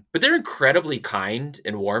 But they're incredibly kind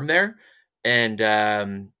and warm there. And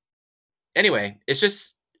anyway, it's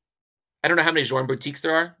just I don't know how many Jorn boutiques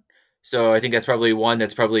there are, so I think that's probably one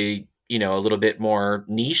that's probably a little bit more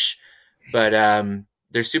niche, but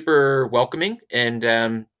they're super welcoming,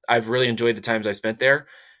 and I've really enjoyed the times I spent there.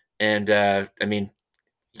 And I mean,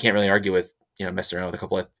 you can't really argue with messing around with a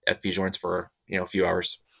couple of FP Jorns for a few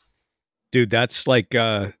hours. Dude, that's like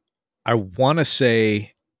I want to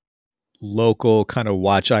say local kind of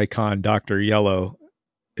watch icon Dr. Yellow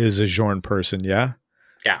is a Jorn person, yeah?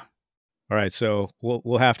 Yeah. All right, so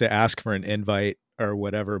we'll have to ask for an invite or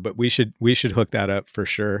whatever, but we should hook that up for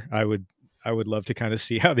sure. I would love to kind of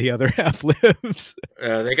see how the other half lives.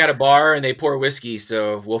 They got a bar and they pour whiskey,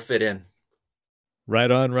 so we'll fit in. Right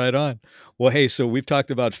on, right on. Well, hey, so we've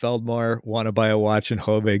talked about Feldmar, want to buy a watch, and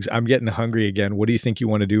Hovigs. I'm getting hungry again. What do you think you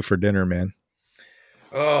want to do for dinner, man?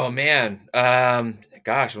 Oh man,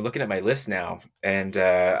 gosh, I'm looking at my list now, and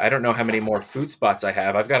I don't know how many more food spots I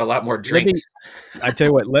have. I've got a lot more Let me. drinks. I tell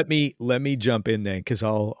you what. Let me jump in then because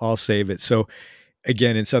I'll save it. So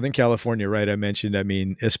again, in Southern California, right? I mentioned. I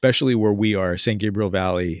mean, especially where we are, San Gabriel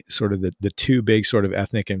Valley. Sort of the two big sort of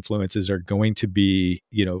ethnic influences are going to be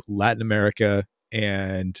Latin America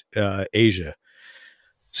and Asia.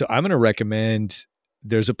 So I'm going to recommend.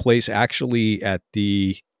 There's a place actually at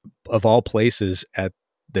the of all places at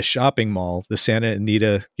the shopping mall, the Santa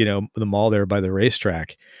Anita, the mall there by the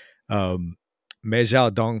racetrack, um, Mezhao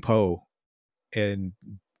Dongpo, and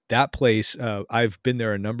that place. I've been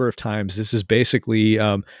there a number of times. This is basically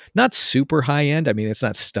not super high end. I mean, it's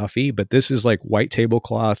not stuffy, but this is like white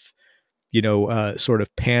tablecloth, sort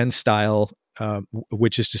of pan style,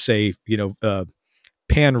 which is to say,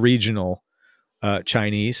 pan regional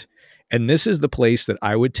Chinese. And this is the place that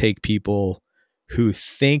I would take people who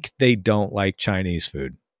think they don't like Chinese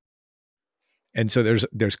food. And so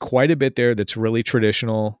there's quite a bit there that's really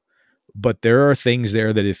traditional, but there are things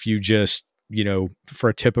there that if you just, for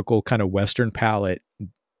a typical kind of Western palate,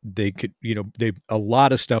 they could, they a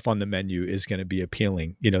lot of stuff on the menu is going to be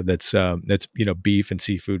appealing, that's beef and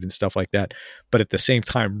seafood and stuff like that. But at the same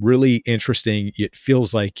time, really interesting. It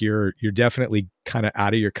feels like you're definitely kind of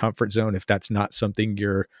out of your comfort zone if that's not something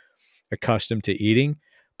you're accustomed to eating.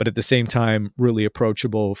 But at the same time, really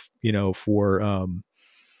approachable,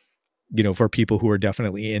 for people who are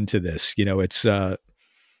definitely into this. It's it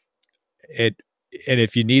and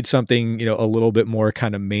if you need something, a little bit more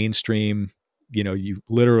kind of mainstream, you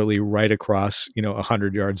literally right across,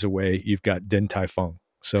 100 yards away, you've got Din Tai Fung.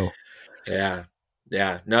 So Yeah.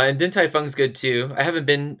 Yeah. No, and Din Tai Fung's good too. I haven't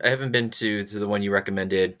been to the one you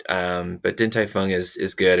recommended. But Din Tai Fung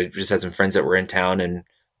is good. I just had some friends that were in town and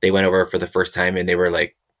they went over for the first time and they were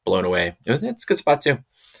like blown away. It's a good spot too.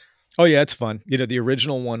 oh yeah, it's fun. The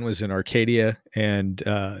original one was in Arcadia, and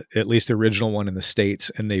at least the original one in the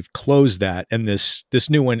States, and they've closed that. And this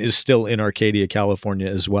new one is still in Arcadia, California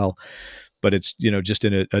as well, but it's just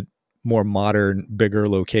in a more modern, bigger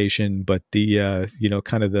location. But the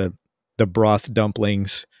kind of the broth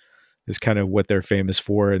dumplings is kind of what they're famous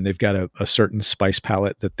for, and they've got a certain spice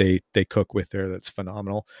palette that they cook with there that's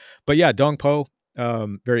phenomenal. But yeah, Dongpo,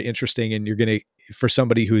 very interesting, and you're gonna for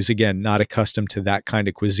somebody who's again not accustomed to that kind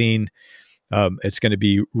of cuisine. It's going to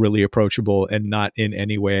be really approachable and not in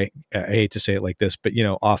any way, I hate to say it like this, but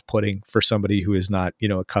off-putting for somebody who is not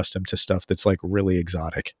accustomed to stuff that's like really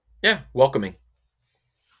exotic. Yeah, welcoming.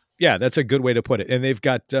 Yeah, that's a good way to put it. And they've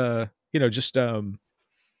got just yeah,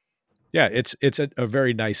 it's a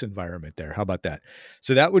very nice environment there. How about that?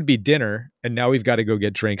 So that would be dinner, and now we've got to go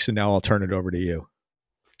get drinks, and now I'll turn it over to you.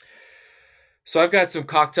 So I've got some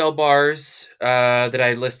cocktail bars that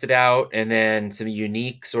I listed out, and then some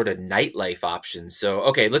unique sort of nightlife options. So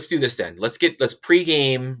okay, let's do this then. Let's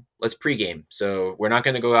pregame. Let's pregame. So we're not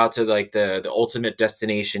going to go out to like the ultimate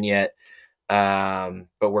destination yet,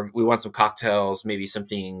 but we want some cocktails, maybe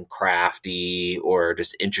something crafty or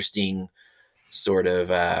just interesting sort of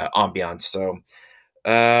ambiance. So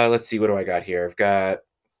let's see, what do I got here? I've got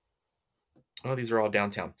these are all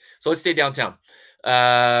downtown. So let's stay downtown.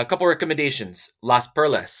 A couple recommendations. Las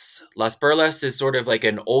Perlas. Las Perlas is sort of like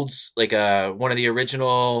one of the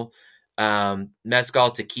original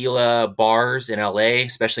mezcal tequila bars in LA,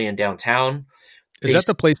 especially in downtown. Is that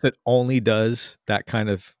the place that only does that kind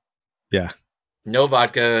of? Yeah. No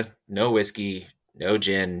vodka, no whiskey, no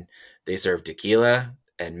gin. They serve tequila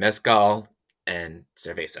and mezcal and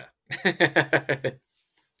cerveza.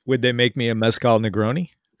 Would they make me a mezcal Negroni?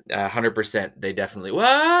 100%. They definitely.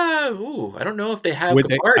 Whoa! Ooh, I don't know if they have Would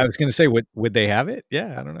they? Campari. I was going to say, would they have it?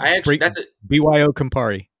 Yeah, I don't know. I actually, that's a BYO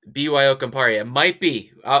Campari. BYO Campari. It might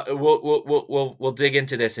be. We'll dig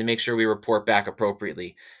into this and make sure we report back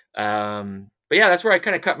appropriately. But yeah, that's where I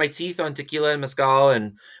kind of cut my teeth on tequila and mezcal,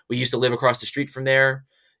 and we used to live across the street from there.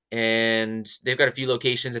 And they've got a few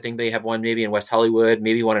locations. I think they have one maybe in West Hollywood,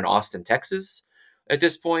 maybe one in Austin, Texas, at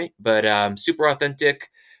this point. But super authentic.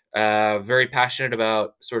 Very passionate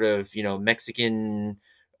about sort of Mexican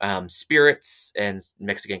spirits and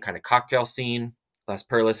Mexican kind of cocktail scene. Las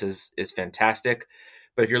Perlas is fantastic.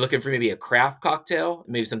 But if you're looking for maybe a craft cocktail,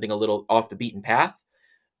 maybe something a little off the beaten path,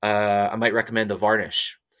 I might recommend the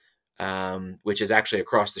Varnish, which is actually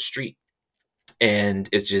across the street, and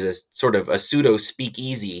it's just a sort of a pseudo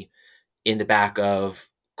speakeasy in the back of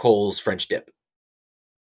Cole's French Dip.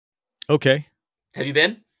 Okay. Have you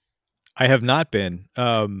been? I have not been,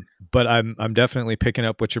 but I'm definitely picking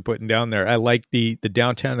up what you're putting down there. I like the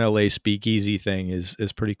downtown LA speakeasy thing is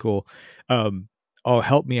pretty cool. Oh,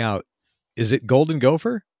 help me out. Is it Golden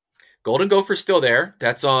Gopher? Golden Gopher's still there.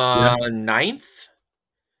 That's on Ninth.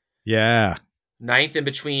 Yeah. Ninth in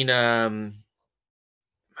between.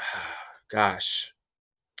 Gosh.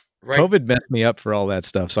 Right. COVID messed me up for all that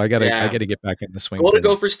stuff, so I gotta get back in the swing. Golden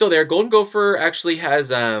Gopher's still there. Golden Gopher actually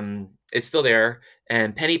has it's still there.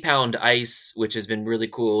 And Penny Pound Ice, which has been really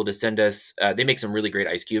cool to send us. They make some really great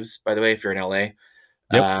ice cubes, by the way, if you're in LA.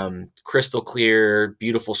 Yep. Crystal clear,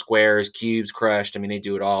 beautiful squares, cubes crushed. I mean, they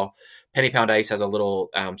do it all. Penny Pound Ice has a little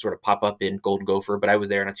sort of pop up in Golden Gopher, but I was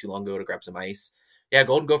there not too long ago to grab some ice. Yeah,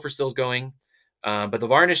 Golden Gopher still's going. But the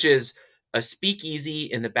Varnish is a speakeasy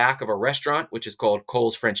in the back of a restaurant, which is called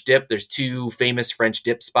Cole's French Dip. There's two famous French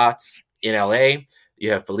dip spots in LA.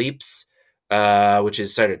 You have Philippe's, which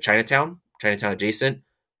is sort of Chinatown adjacent.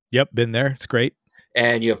 Yep, been there. It's great.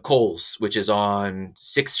 And you have Cole's, which is on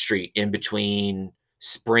 6th Street in between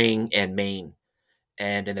Spring and Main.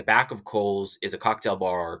 And in the back of Cole's is a cocktail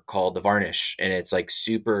bar called the Varnish. And it's like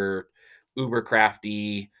super uber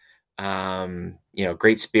crafty,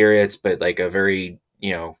 great spirits, but like a very,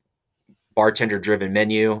 bartender driven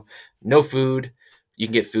menu. No food. You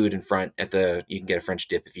can get food in front you can get a French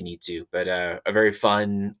dip if you need to, but a very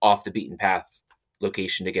fun off the beaten path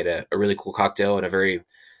location to get a really cool cocktail and a very,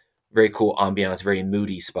 very cool ambiance, very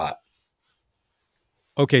moody spot.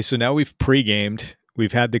 Okay. So now we've pre-gamed.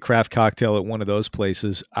 We've had the craft cocktail at one of those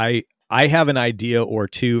places. I have an idea or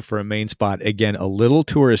two for a main spot. Again, a little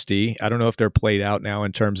touristy. I don't know if they're played out now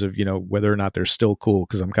in terms of, whether or not they're still cool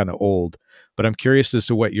because I'm kind of old, but I'm curious as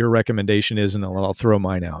to what your recommendation is, and I'll throw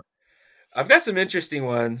mine out. I've got some interesting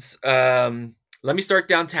ones. Let me start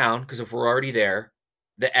downtown because if we're already there,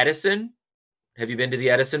 the Edison. Have you been to the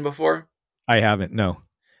Edison before? I haven't, no.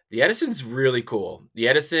 The Edison's really cool. The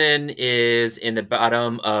Edison is in the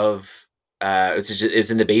bottom of is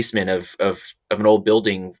in the basement of an old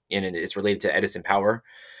building, and it's related to Edison Power.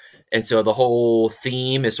 And so the whole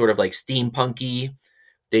theme is sort of like steampunky.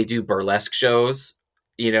 They do burlesque shows,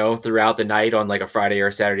 throughout the night on like a Friday or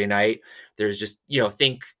a Saturday night. There's just,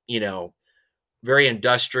 think, very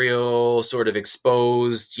industrial, sort of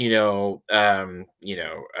exposed,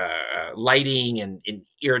 lighting and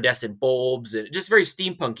iridescent bulbs, and just very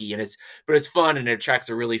steampunky. But it's fun and it attracts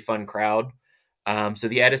a really fun crowd. So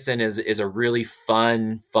the Edison is a really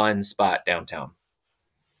fun spot downtown.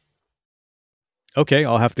 Okay,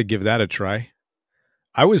 I'll have to give that a try.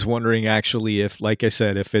 I was wondering actually if, like I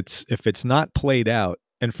said, if it's not played out,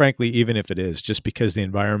 and frankly, even if it is, just because the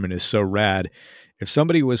environment is so rad, if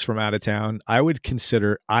somebody was from out of town, I would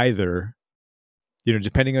consider either,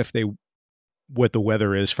 depending on what the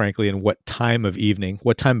weather is, frankly, and what time of evening,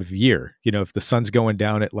 what time of year, if the sun's going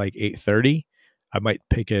down at like 8:30, I might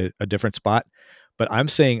pick a different spot. But I'm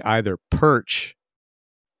saying either Perch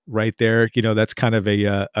right there, that's kind of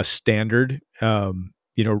a standard,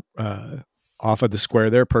 off of the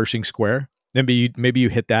square there, Pershing Square. Maybe you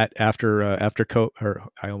hit that after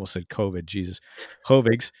I almost said COVID, Jesus,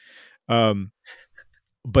 Hovig's.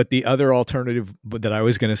 But the other alternative that I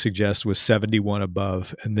was going to suggest was 71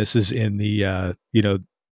 Above, and this is in the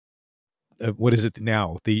what is it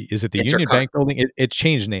now? Is it the Union Bank building? It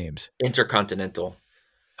changed names. Intercontinental.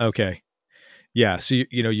 Okay. Yeah, so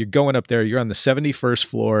you're going up there. You're on the 71st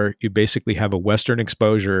floor. You basically have a western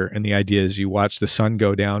exposure, and the idea is you watch the sun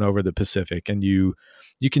go down over the Pacific, and you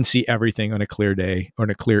can see everything on a clear day or on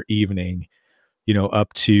a clear evening.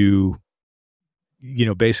 Up to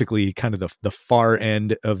basically kind of the far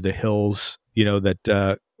end of the hills,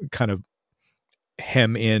 that kind of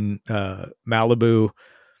hem in Malibu.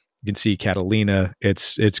 You can see Catalina.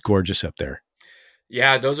 It's gorgeous up there.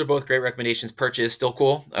 Yeah, those are both great recommendations. Perch is still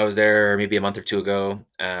cool. I was there maybe a month or two ago.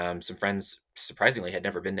 Some friends surprisingly had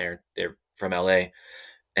never been there. They're from LA,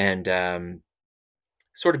 and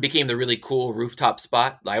sort of became the really cool rooftop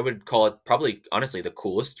spot. I would call it probably honestly the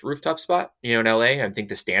coolest rooftop spot, in LA. I think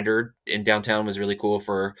the Standard in downtown was really cool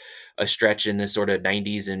for a stretch in the sort of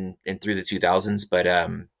 90s and through the 2000s, but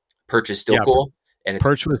Perch is still Yeah, cool. And it's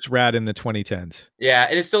Perch was rad in the 2010s. yeah,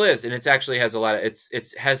 and it still is. And it's actually has a lot of it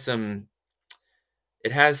has some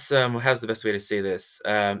how's the best way to say this?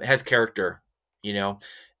 It has character, you know.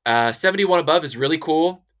 71 above is really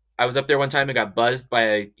cool. I was up there one time and got buzzed by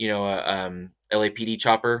a LAPD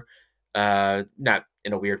chopper. Not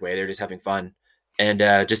in a weird way, they're just having fun. And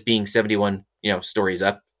just being 71, stories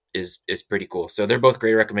up is pretty cool. So they're both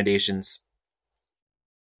great recommendations.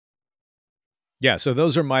 Yeah, so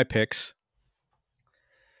those are my picks.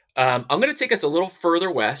 I'm going to take us a little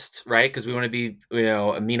further west, right? Because we want to be,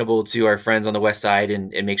 amenable to our friends on the west side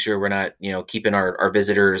and make sure we're not, keeping our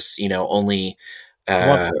visitors, only. I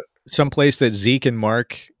want someplace that Zeke and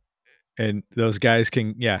Mark and those guys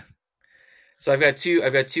can, yeah. So I've got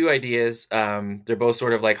two ideas. They're both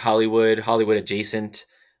sort of like Hollywood adjacent,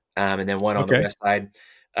 and then one on the west side.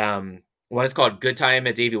 One is called Good Time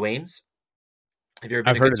at Davy Wayne's. Have you ever been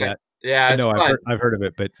I've to heard Good of Time? that. Yeah, it's no, fun. I've heard of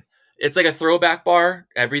it, but it's like a throwback bar.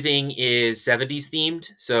 Everything is 70s themed.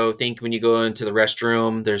 So think when you go into the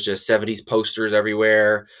restroom, there's just 70s posters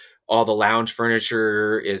everywhere. All the lounge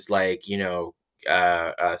furniture is like,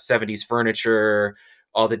 70s furniture.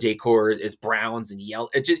 All the decor is browns and yellow.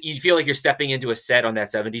 You feel like you're stepping into a set on that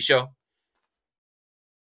 70s show.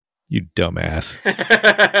 You dumbass.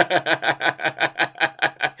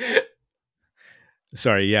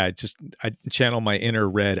 Sorry, yeah, I channel my inner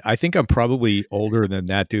Red. I think I'm probably older than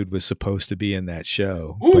that dude was supposed to be in that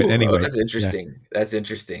show. Ooh, but anyway, that's interesting. Yeah. That's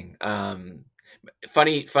interesting.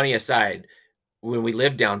 Funny aside, when we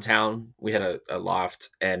lived downtown, we had a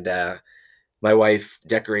loft, and my wife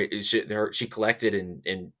decorated. She collected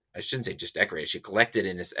and I shouldn't say just decorated. She collected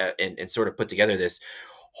and sort of put together this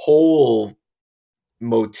whole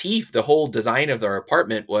motif. The whole design of our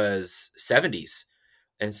apartment was 70s.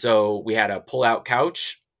 And so we had a pull-out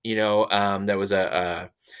couch, that was from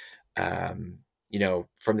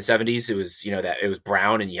the 70s. It was, that it was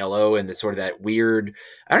brown and yellow and the sort of that weird,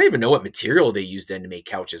 I don't even know what material they used then to make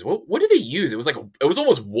couches. What did they use? It was it was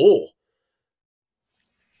almost wool.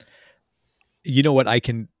 You know what? I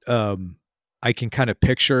can kind of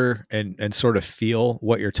picture and sort of feel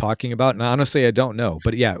what you're talking about. And honestly, I don't know,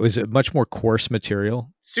 but yeah, it was a much more coarse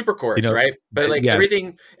material. Super coarse, right? But like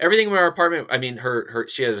everything in our apartment, I mean,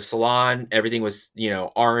 she had a salon, everything was,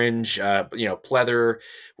 orange, pleather.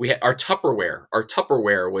 We had our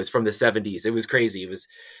Tupperware was from the 70s. It was crazy. It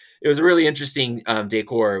was a really interesting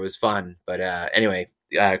decor. It was fun. But anyway,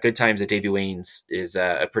 Good Times at Davy Wayne's is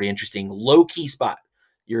a pretty interesting low key spot.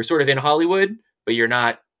 You're sort of in Hollywood, but you're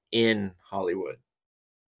not in Hollywood.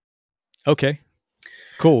 Okay,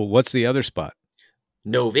 cool. What's the other spot?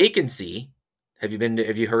 No Vacancy. Have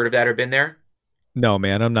you heard of that or been there? No,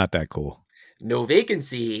 man, I'm not that cool. No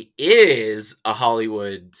Vacancy is a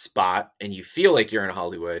Hollywood spot, and you feel like you're in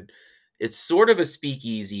Hollywood. It's sort of a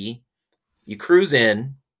speakeasy. You cruise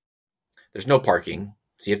in. There's no parking,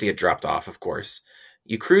 so you have to get dropped off, of course.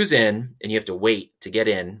 You cruise in, and you have to wait to get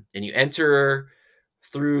in, and you enter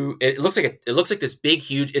through. It looks like this big,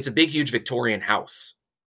 huge. It's a big, huge Victorian house,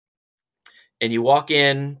 and you walk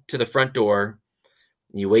in to the front door.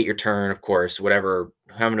 And you wait your turn, of course. Whatever,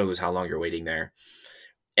 who knows how long you're waiting there.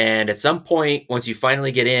 And at some point, once you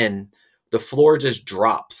finally get in, the floor just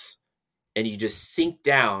drops, and you just sink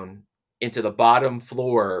down into the bottom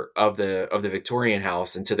floor of the Victorian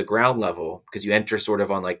house into the ground level because you enter sort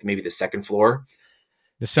of on like maybe the second floor.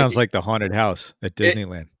 This sounds like the haunted house at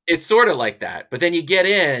Disneyland. It's sort of like that, but then you get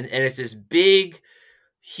in, and it's this big,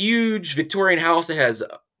 huge Victorian house that has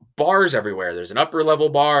bars everywhere. There's an upper level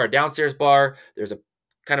bar, a downstairs bar. There's a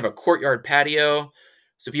kind of a courtyard patio.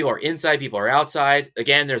 So people are inside, people are outside.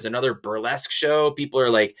 Again, there's another burlesque show. People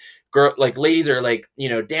are ladies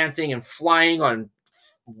are dancing and flying on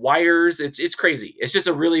wires. It's crazy. It's just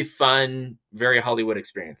a really fun, very Hollywood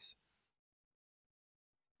experience.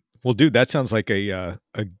 Well, dude, that sounds like a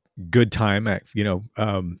good time.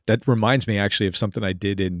 That reminds me actually of something I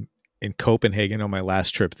did in Copenhagen on my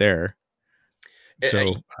last trip there.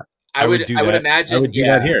 So I would imagine I would do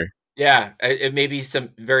that here. Yeah, it may be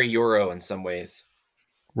some very Euro in some ways.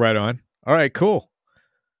 Right on. All right, cool.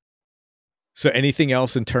 So anything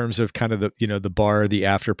else in terms of kind of the, the bar, the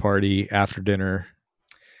after party, after dinner?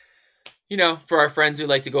 For our friends who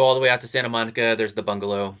like to go all the way out to Santa Monica, there's the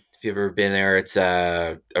Bungalow. If you've ever been there, it's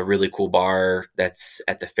a really cool bar that's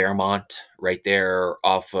at the Fairmont right there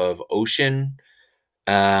off of Ocean.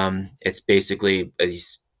 It's basically a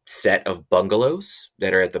set of bungalows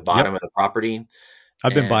that are at the Yep. bottom of the property.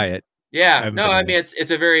 I've been by And it. I yeah, haven't no, been I there. mean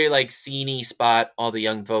it's a very like sceney spot. All the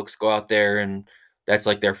young folks go out there, and that's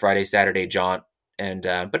like their Friday Saturday jaunt. And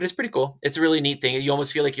but it's pretty cool. It's a really neat thing. You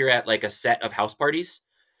almost feel like you're at like a set of house parties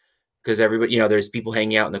because everybody, there's people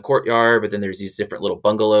hanging out in the courtyard, but then there's these different little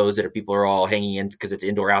bungalows that people are all hanging in because it's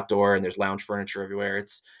indoor outdoor, and there's lounge furniture everywhere.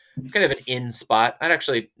 It's kind of an in spot. I'd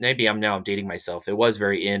actually maybe I'm dating myself. It was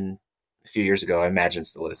very in a few years ago. I imagine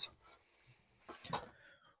still is.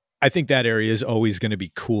 I think that area is always going to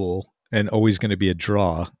be cool and always going to be a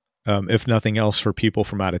draw, if nothing else for people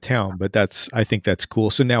from out of town. But I think that's cool.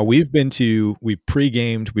 So now we've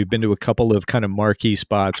pre-gamed, we've been to a couple of kind of marquee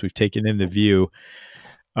spots. We've taken in the view.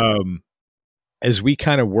 As we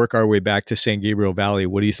kind of work our way back to San Gabriel Valley,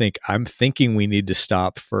 what do you think? I'm thinking we need to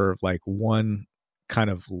stop for like one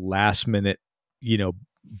kind of last minute,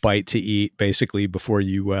 bite to eat basically before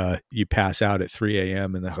you pass out at 3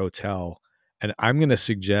 a.m. in the hotel. And I'm going to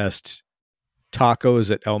suggest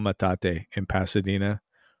tacos at El Matate in Pasadena,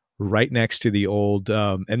 right next to the old,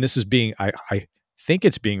 and this is I think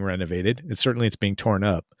it's being renovated. It's being torn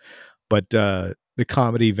up, but the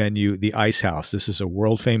comedy venue, the Ice House. This is a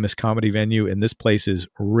world famous comedy venue, and this place is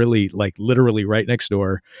really like literally right next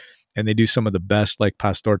door. And they do some of the best like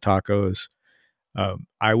pastor tacos.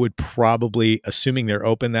 I would probably, assuming they're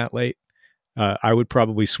open that late, I would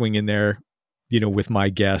probably swing in there, with my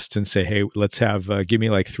guests and say, hey, let's have, give me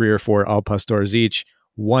like 3 or 4 al pastors each.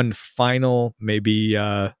 One final, maybe,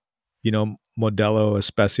 Modelo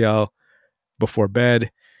Especial before bed.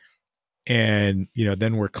 And,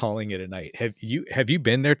 then we're calling it a night. Have you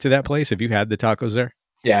been there to that place? Have you had the tacos there?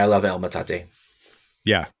 Yeah, I love El Matate.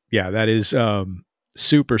 Yeah. Yeah. That is,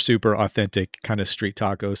 super, super authentic kind of street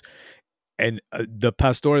tacos. And the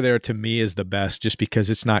pastor there to me is the best just because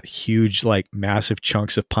it's not huge, like massive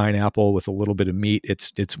chunks of pineapple with a little bit of meat.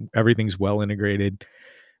 It's everything's well integrated.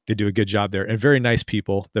 They do a good job there and very nice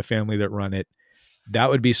people, the family that run it. That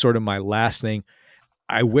would be sort of my last thing.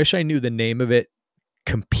 I wish I knew the name of it.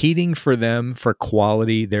 Competing for them for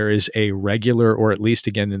quality, there is a regular, or at least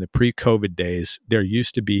again in the pre-COVID days, there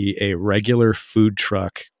used to be a regular food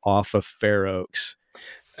truck off of Fair Oaks,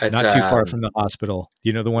 It's not too far from the hospital.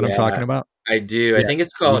 You know the one I'm talking yeah, about? I do. I Yeah. think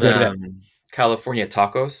it's You called go to that. California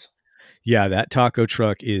Tacos. Yeah, that taco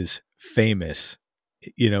truck is famous.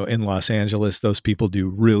 In Los Angeles, those people do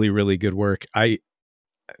really, really good work.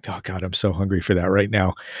 Oh God, I'm so hungry for that right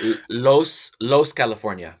now. Los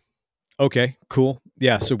California. Okay, cool.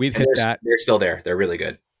 Yeah, so we'd And hit that. they're still there. They're really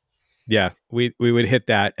good. Yeah, we would hit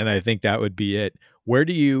that, and I think that would be it.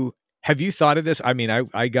 Have you thought of this? I mean,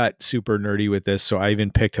 I got super nerdy with this, so I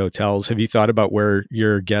even picked hotels. Have you thought about where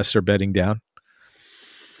your guests are bedding down?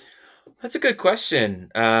 That's a good question.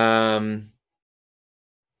 Man,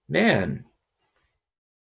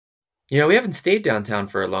 we haven't stayed downtown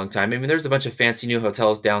for a long time. I mean, there's a bunch of fancy new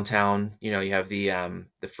hotels downtown. You have the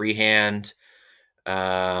Freehand.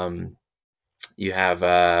 Um, you have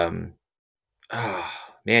oh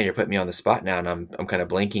man, you're putting me on the spot now, and I'm kind of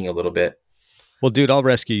blanking a little bit. Well, dude, I'll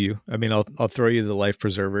rescue you. I mean, I'll throw you the life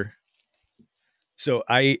preserver. So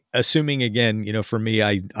assuming again, for me,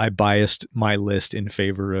 I biased my list in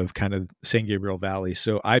favor of kind of San Gabriel Valley.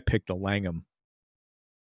 So I picked the Langham.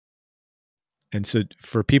 And so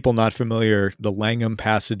for people not familiar, the Langham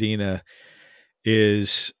Pasadena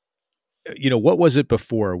is, what was it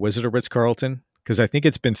before? Was it a Ritz-Carlton? Because I think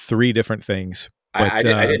it's been 3 different things. But I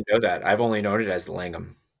didn't know that. I've only known it as the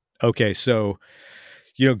Langham. Okay, so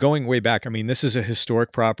going way back, I mean, this is a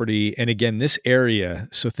historic property, and again, this area.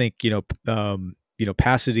 So think,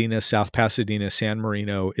 Pasadena, South Pasadena, San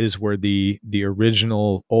Marino is where the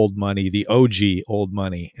original old money, the OG old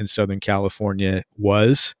money in Southern California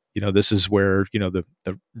was. This is where the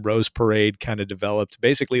Rose Parade kind of developed.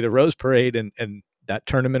 Basically, the Rose Parade and that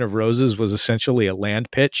Tournament of Roses was essentially a land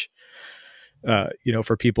pitch.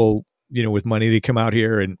 For people with money to come out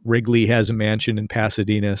here, and Wrigley has a mansion in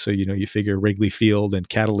Pasadena. So, you figure Wrigley Field and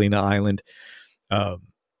Catalina Island,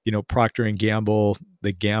 Procter and Gamble,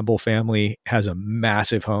 the Gamble family has a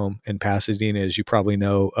massive home in Pasadena, as you probably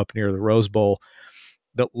know, up near the Rose Bowl.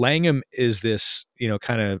 The Langham is this,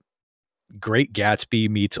 kind of Great Gatsby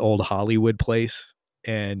meets old Hollywood place.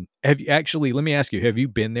 And let me ask you, have you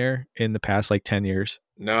been there in the past like 10 years?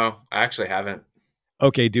 No, I actually haven't.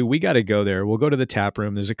 Okay, dude, we got to go there. We'll go to the tap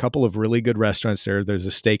room. There's a couple of really good restaurants there. There's a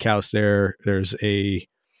steakhouse there. There's a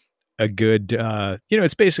good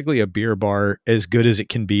it's basically a beer bar as good as it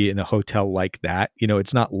can be in a hotel like that.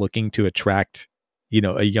 It's not looking to attract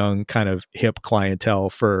a young kind of hip clientele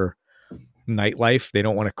for nightlife. They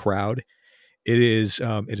don't want a crowd. It is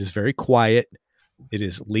very quiet. It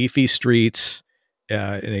is leafy streets,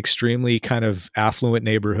 an extremely kind of affluent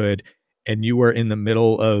neighborhood, and you are in the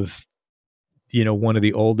middle of one of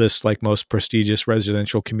the oldest, like most prestigious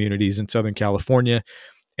residential communities in Southern California,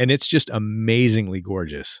 and it's just amazingly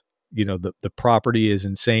gorgeous. The property is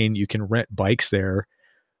insane. You can rent bikes there,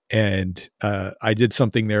 and I did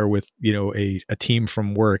something there with a team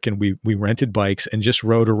from work, and we rented bikes and just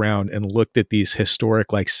rode around and looked at these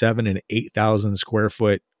historic like 7,000 and 8,000 square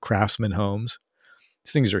foot craftsman homes.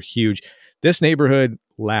 These things are huge. This neighborhood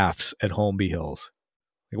laughs at Holmby Hills,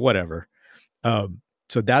 like, whatever.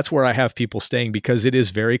 So that's where I have people staying because it is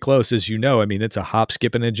very close, as you know. I mean, it's a hop,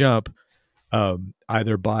 skip, and a jump,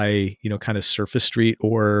 either by kind of surface street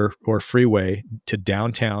or freeway to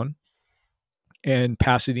downtown. And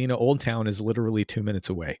Pasadena Old Town is literally 2 minutes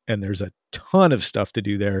away, and there's a ton of stuff to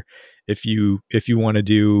do there. If you want to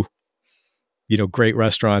do great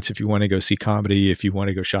restaurants, if you want to go see comedy, if you want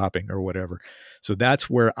to go shopping or whatever. So that's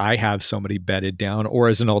where I have somebody bedded down, or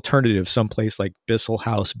as an alternative, someplace like Bissell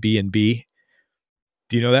House B&B.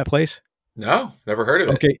 Do you know that place? No, never heard of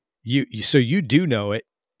it. Okay. So you do know it.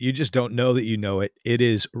 You just don't know that you know it. It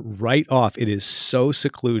is right off. It is so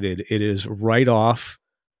secluded. It is right off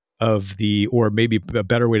of or maybe a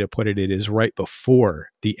better way to put it, it is right before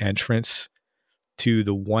the entrance to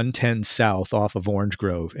the 110 South off of Orange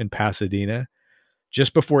Grove in Pasadena,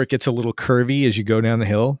 just before it gets a little curvy as you go down the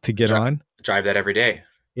hill to get on. Drive that every day.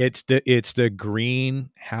 It's the green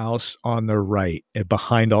house on the right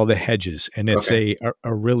behind all the hedges. And it's a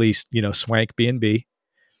really, swank B&B.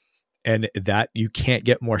 And that you can't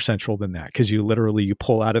get more central than that. Cause you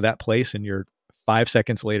pull out of that place and you're 5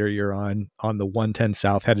 seconds later, you're on the 110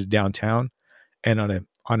 South headed downtown. And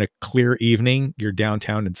on a clear evening, you're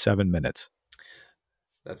downtown in 7 minutes.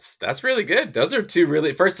 That's really good. Those are two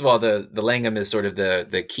really. First of all, the Langham is sort of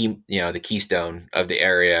the key, the keystone of the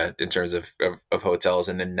area in terms of hotels,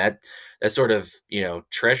 and then that sort of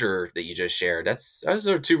treasure that you just shared. Those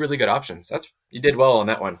are two really good options. You did well on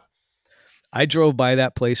that one. I drove by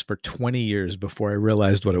that place for 20 years before I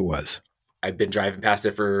realized what it was. I've been driving past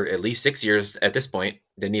it for at least 6 years at this point.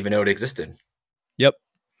 Didn't even know it existed. Yep.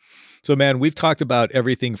 So, man, we've talked about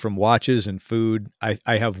everything from watches and food. I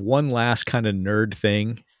have one last kind of nerd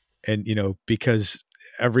thing. And, because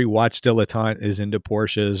every watch dilettante is into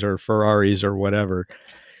Porsches or Ferraris or whatever,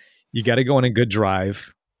 you got to go on a good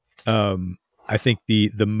drive. I think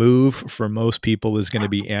the move for most people is going to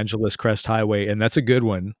be Angeles Crest Highway, and that's a good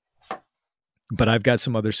one. But I've got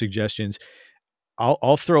some other suggestions.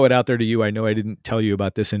 I'll throw it out there to you. I know I didn't tell you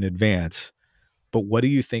about this in advance, but what do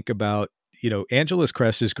you think about, Angeles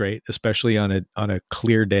Crest is great, especially on a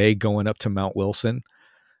clear day going up to Mount Wilson.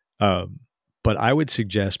 But I would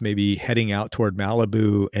suggest maybe heading out toward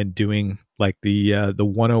Malibu and doing like the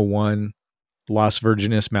 101 Las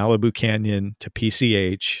Virgenes Malibu Canyon to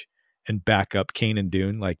PCH and back up Cane and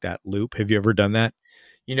Dune, like that loop. Have you ever done that?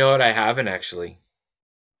 You know what? I haven't actually.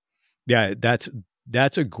 Yeah, that's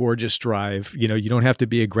a gorgeous drive. You don't have to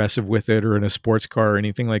be aggressive with it or in a sports car or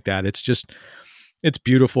anything like that. It's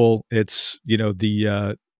beautiful. It's,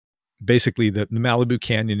 basically the Malibu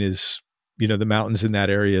Canyon is, the mountains in that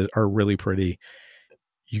area are really pretty.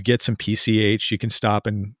 You get some PCH, you can stop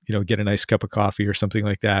and, get a nice cup of coffee or something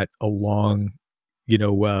like that along,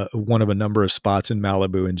 one of a number of spots in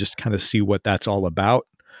Malibu and just kind of see what that's all about.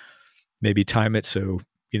 Maybe time it so,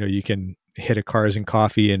 you can hit a Cars and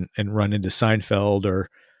Coffee and run into Seinfeld or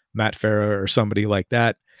Matt Farah or somebody like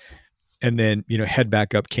that. And then, head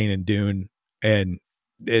back up Cane and Dune. And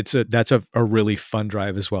that's a really fun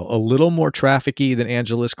drive as well. A little more trafficy than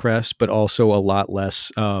Angeles Crest, but also a lot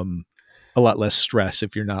less stress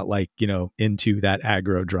if you're not into that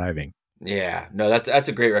aggro driving. Yeah, no, that's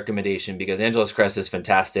a great recommendation because Angeles Crest is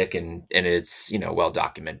fantastic and it's, well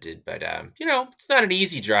documented, but it's not an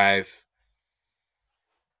easy drive.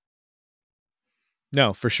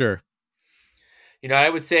 No, for sure. I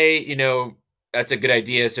would say, that's a good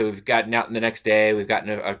idea. So we've gotten out in the next day, we've gotten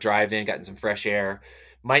a drive in, gotten some fresh air.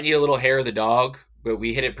 Might need a little hair of the dog, but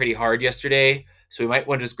we hit it pretty hard yesterday. So we might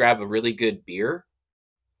want to just grab a really good beer.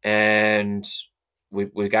 And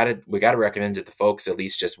we got to recommend to the folks at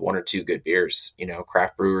least just one or two good beers,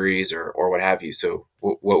 craft breweries or what have you. So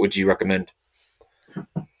what would you recommend?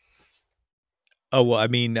 Oh, well, I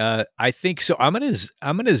mean, I think so. I'm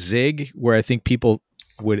gonna zig where I think people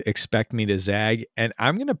would expect me to zag, and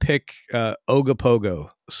I'm going to pick Ogopogo.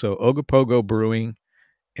 So Ogopogo Brewing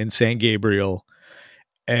in San Gabriel,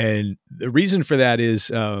 and the reason for that is,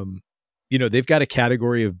 they've got a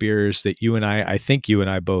category of beers that I think you and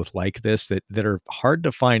I both like this, that are hard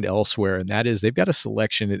to find elsewhere. And that is they've got a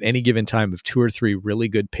selection at any given time of 2 or 3 really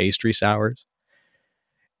good pastry sours.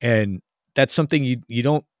 And that's something you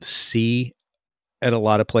don't see at a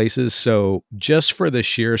lot of places. So just for the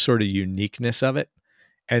sheer sort of uniqueness of it,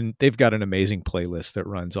 and they've got an amazing playlist that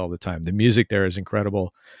runs all the time. The music there is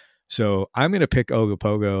incredible. So I'm going to pick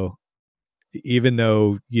Ogopogo, even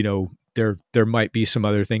though there might be some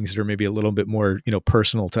other things that are maybe a little bit more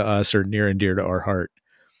personal to us or near and dear to our heart.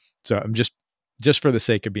 So I'm just for the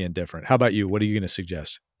sake of being different. How about you? What are you going to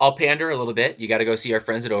suggest? I'll pander a little bit. You got to go see our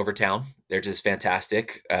friends at Overtown. They're just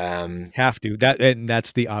fantastic. Have to and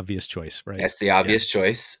that's the obvious choice, right? That's the Yeah. obvious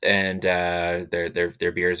choice, and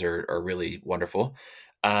their beers are really wonderful.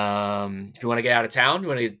 If you want to get out of town, you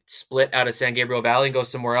want to split out of San Gabriel Valley and go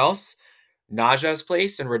somewhere else. Naja's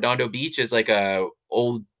place in Redondo Beach is like a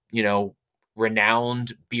old,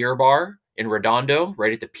 renowned beer bar in Redondo,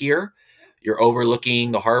 right at the pier. You're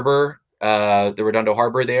overlooking the harbor, the Redondo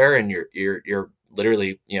Harbor there, and you're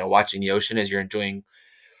literally watching the ocean as you're enjoying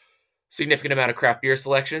significant amount of craft beer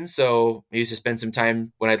selection. So I used to spend some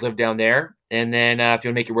time when I lived down there. And then if you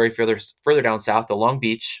want to make your way further down south, the Long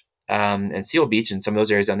Beach and Seal Beach and some of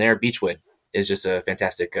those areas down there, Beechwood is just a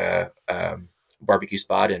fantastic barbecue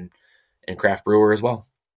spot and craft brewer as well.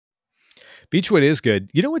 Beechwood is good.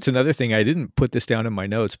 You know what's another thing? I didn't put this down in my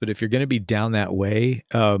notes, but if you're going to be down that way,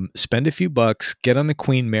 spend a few bucks, get on the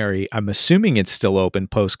Queen Mary. I'm assuming it's still open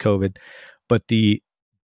post COVID, but the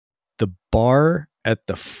bar at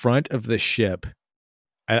the front of the ship,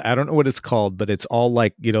 I don't know what it's called, but it's all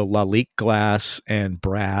like Lalique glass and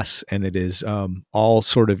brass, and it is all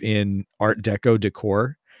sort of in Art Deco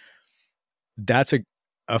decor. That's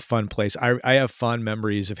a fun place. I have fond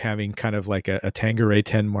memories of having kind of like a Tanqueray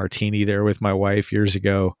 10 martini there with my wife years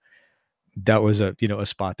ago. That was a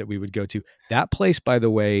spot that we would go to. That place, by the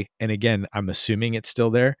way, and again, I'm assuming it's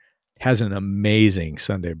still there, has an amazing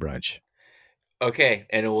Sunday brunch. Okay,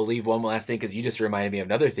 and we'll leave one last thing because you just reminded me of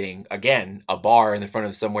another thing. Again, a bar in the front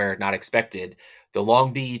of somewhere not expected. The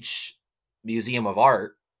Long Beach Museum of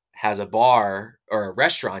Art has a bar or a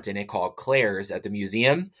restaurant in it called Claire's at the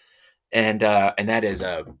museum, and that is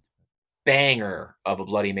a banger of a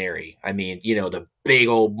Bloody Mary. I mean, the big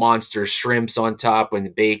old monster shrimps on top and the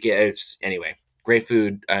bacon. Anyway, great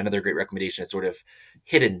food. Another great recommendation. It's sort of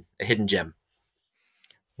a hidden gem.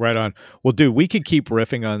 Right on. Well, dude, we could keep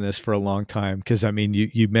riffing on this for a long time because I mean,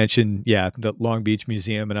 you mentioned the Long Beach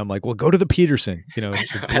Museum, and I'm like, well, go to the Peterson.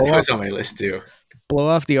 That was on my list too. Blow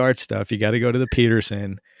off the art stuff. You got to go to the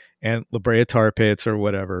Peterson and La Brea Tar Pits or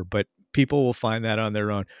whatever. But people will find that on their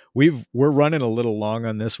own. We're running a little long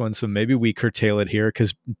on this one, so maybe we curtail it here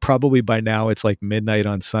because probably by now it's like midnight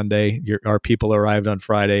on Sunday. Our people arrived on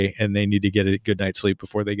Friday and they need to get a good night's sleep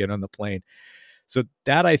before they get on the plane. So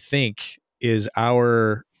that I think is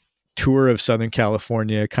our tour of Southern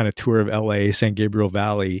California, kind of tour of LA, San Gabriel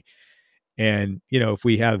Valley. And, if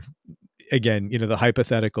we have, again, the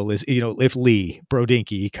hypothetical is, if Lee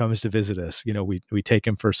Brodinky comes to visit us, we take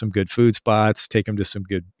him for some good food spots, take him to some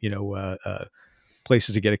good,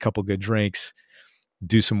 places to get a couple good drinks,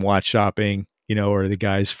 do some watch shopping, or the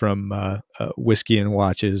guys from Whiskey and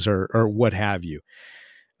Watches or what have you.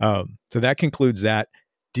 So that concludes that.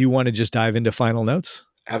 Do you want to just dive into final notes?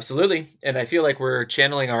 Absolutely. And I feel like we're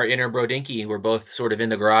channeling our inner Brodinky. We're both sort of in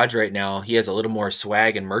the garage right now. He has a little more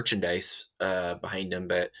swag and merchandise behind him,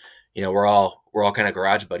 but we're all kind of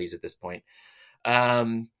garage buddies at this point.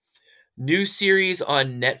 New series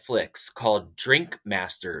on Netflix called Drink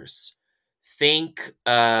Masters. Think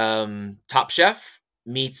Top Chef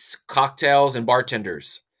meets cocktails and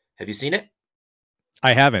bartenders. Have you seen it?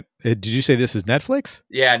 I haven't. Did you say this is Netflix?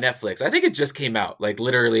 Yeah, Netflix. I think it just came out. Like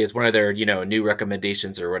literally, it's one of their new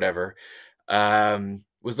recommendations or whatever.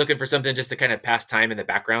 Was looking for something just to kind of pass time in the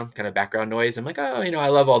background, kind of background noise. I'm like, oh, I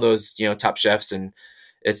love all those Top Chefs and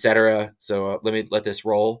etc. So let this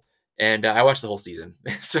roll. And I watched the whole season.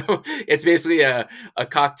 So it's basically a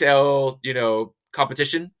cocktail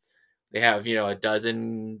competition. They have a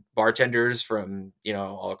dozen bartenders from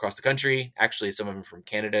all across the country. Actually, some of them from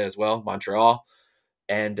Canada as well, Montreal,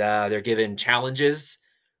 and they're given challenges.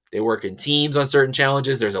 They work in teams on certain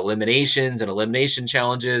challenges. There's eliminations and elimination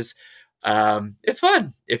challenges. It's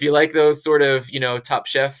fun if you like those sort of Top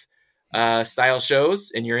Chef style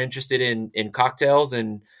shows, and you're interested in cocktails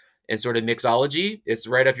and sort of mixology. It's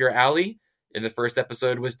right up your alley. And the first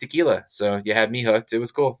episode was tequila, so you had me hooked. It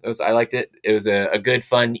was cool. I liked it. It was a good,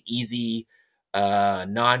 fun, easy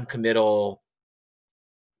non-committal,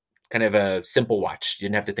 kind of a simple watch. You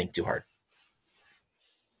didn't have to think too hard.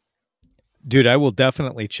 Dude, I will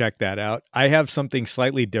definitely check that out. I have something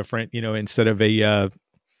slightly different, instead of a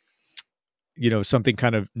something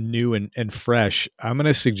kind of new and fresh. I'm going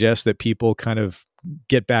to suggest that people kind of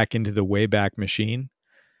get back into the Wayback Machine,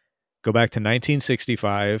 go back to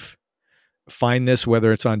 1965, find this,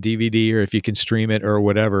 whether it's on DVD or if you can stream it or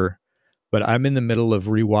whatever. But I'm in the middle of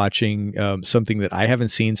rewatching something that I haven't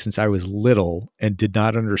seen since I was little and did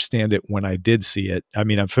not understand it when I did see it. I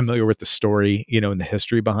mean, I'm familiar with the story, and the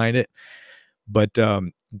history behind it, but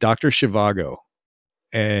Dr. Zhivago,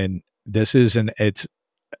 and it's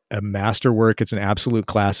a masterwork. It's an absolute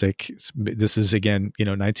classic. This is, again,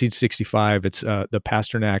 1965. It's the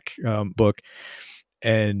Pasternak book.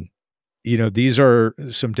 And, these are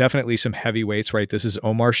definitely some heavyweights, right? This is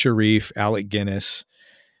Omar Sharif, Alec Guinness,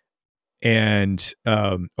 and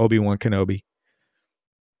Obi-Wan Kenobi.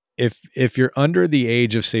 If you're under the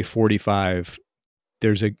age of, say, 45,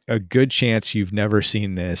 there's a good chance you've never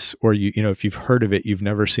seen this, or if you've heard of it, you've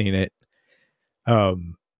never seen it.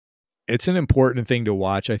 It's an important thing to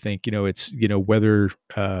watch. I think, it's, whether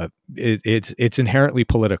it's inherently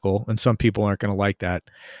political, and some people aren't going to like that,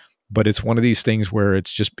 but it's one of these things where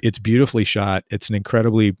it's beautifully shot. It's an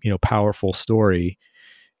incredibly, powerful story.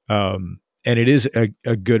 And it is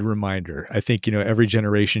a good reminder. I think, every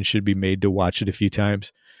generation should be made to watch it a few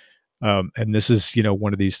times. And this is,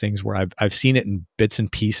 one of these things where I've seen it in bits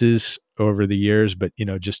and pieces over the years, but,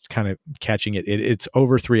 just kind of catching it. It's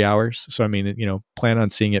over 3 hours. So, I mean, plan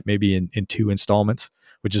on seeing it maybe in 2 installments,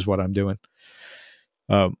 which is what I'm doing.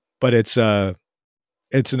 But it's a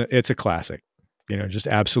classic, just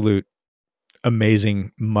absolute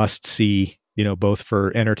amazing must see, both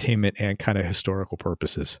for entertainment and kind of historical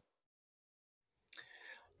purposes.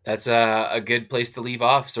 That's a good place to leave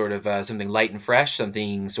off, sort of something light and fresh,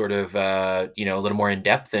 something sort of, a little more in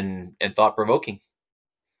depth and thought provoking.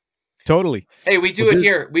 Totally. Hey, we do it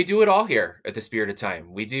here. We do it all here at the Spirit of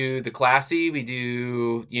Time. We do the classy, we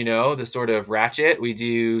do, the sort of ratchet, we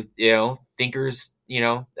do, thinkers,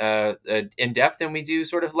 in depth, and we do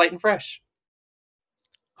sort of light and fresh.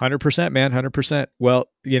 100%, man. 100%. Well,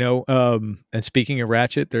 and speaking of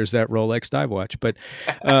ratchet, there's that Rolex dive watch, but,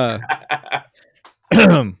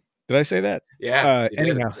 did I say that? Yeah.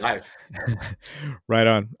 Anyhow, right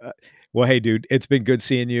on. Well, hey, dude, it's been good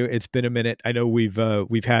seeing you. It's been a minute. I know we've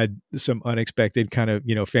had some unexpected kind of,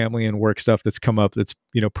 family and work stuff that's come up that's,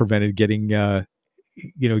 prevented getting,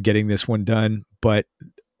 getting this one done, but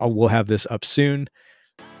we'll have this up soon.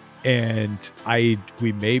 And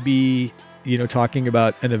we may be, talking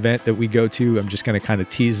about an event that we go to. I'm just going to kind of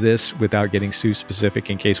tease this without getting too specific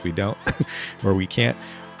in case we don't or we can't.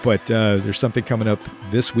 But there's something coming up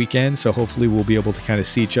this weekend, so hopefully we'll be able to kind of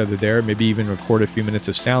see each other there, maybe even record a few minutes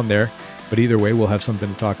of sound there. But either way, we'll have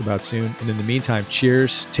something to talk about soon. And in the meantime,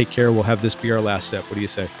 cheers, take care. We'll have this be our last step. What do you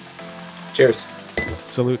say? Cheers.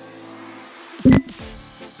 Salute.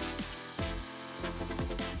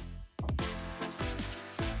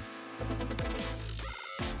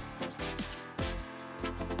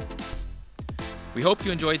 We hope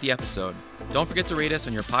you enjoyed the episode. Don't forget to rate us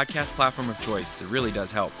on your podcast platform of choice. It really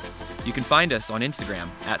does help. You can find us on Instagram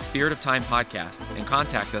at Spirit of Time Podcast and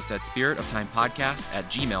contact us at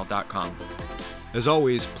spiritoftimepodcast@gmail.com. As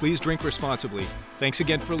always, please drink responsibly. Thanks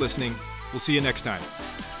again for listening. We'll see you next time.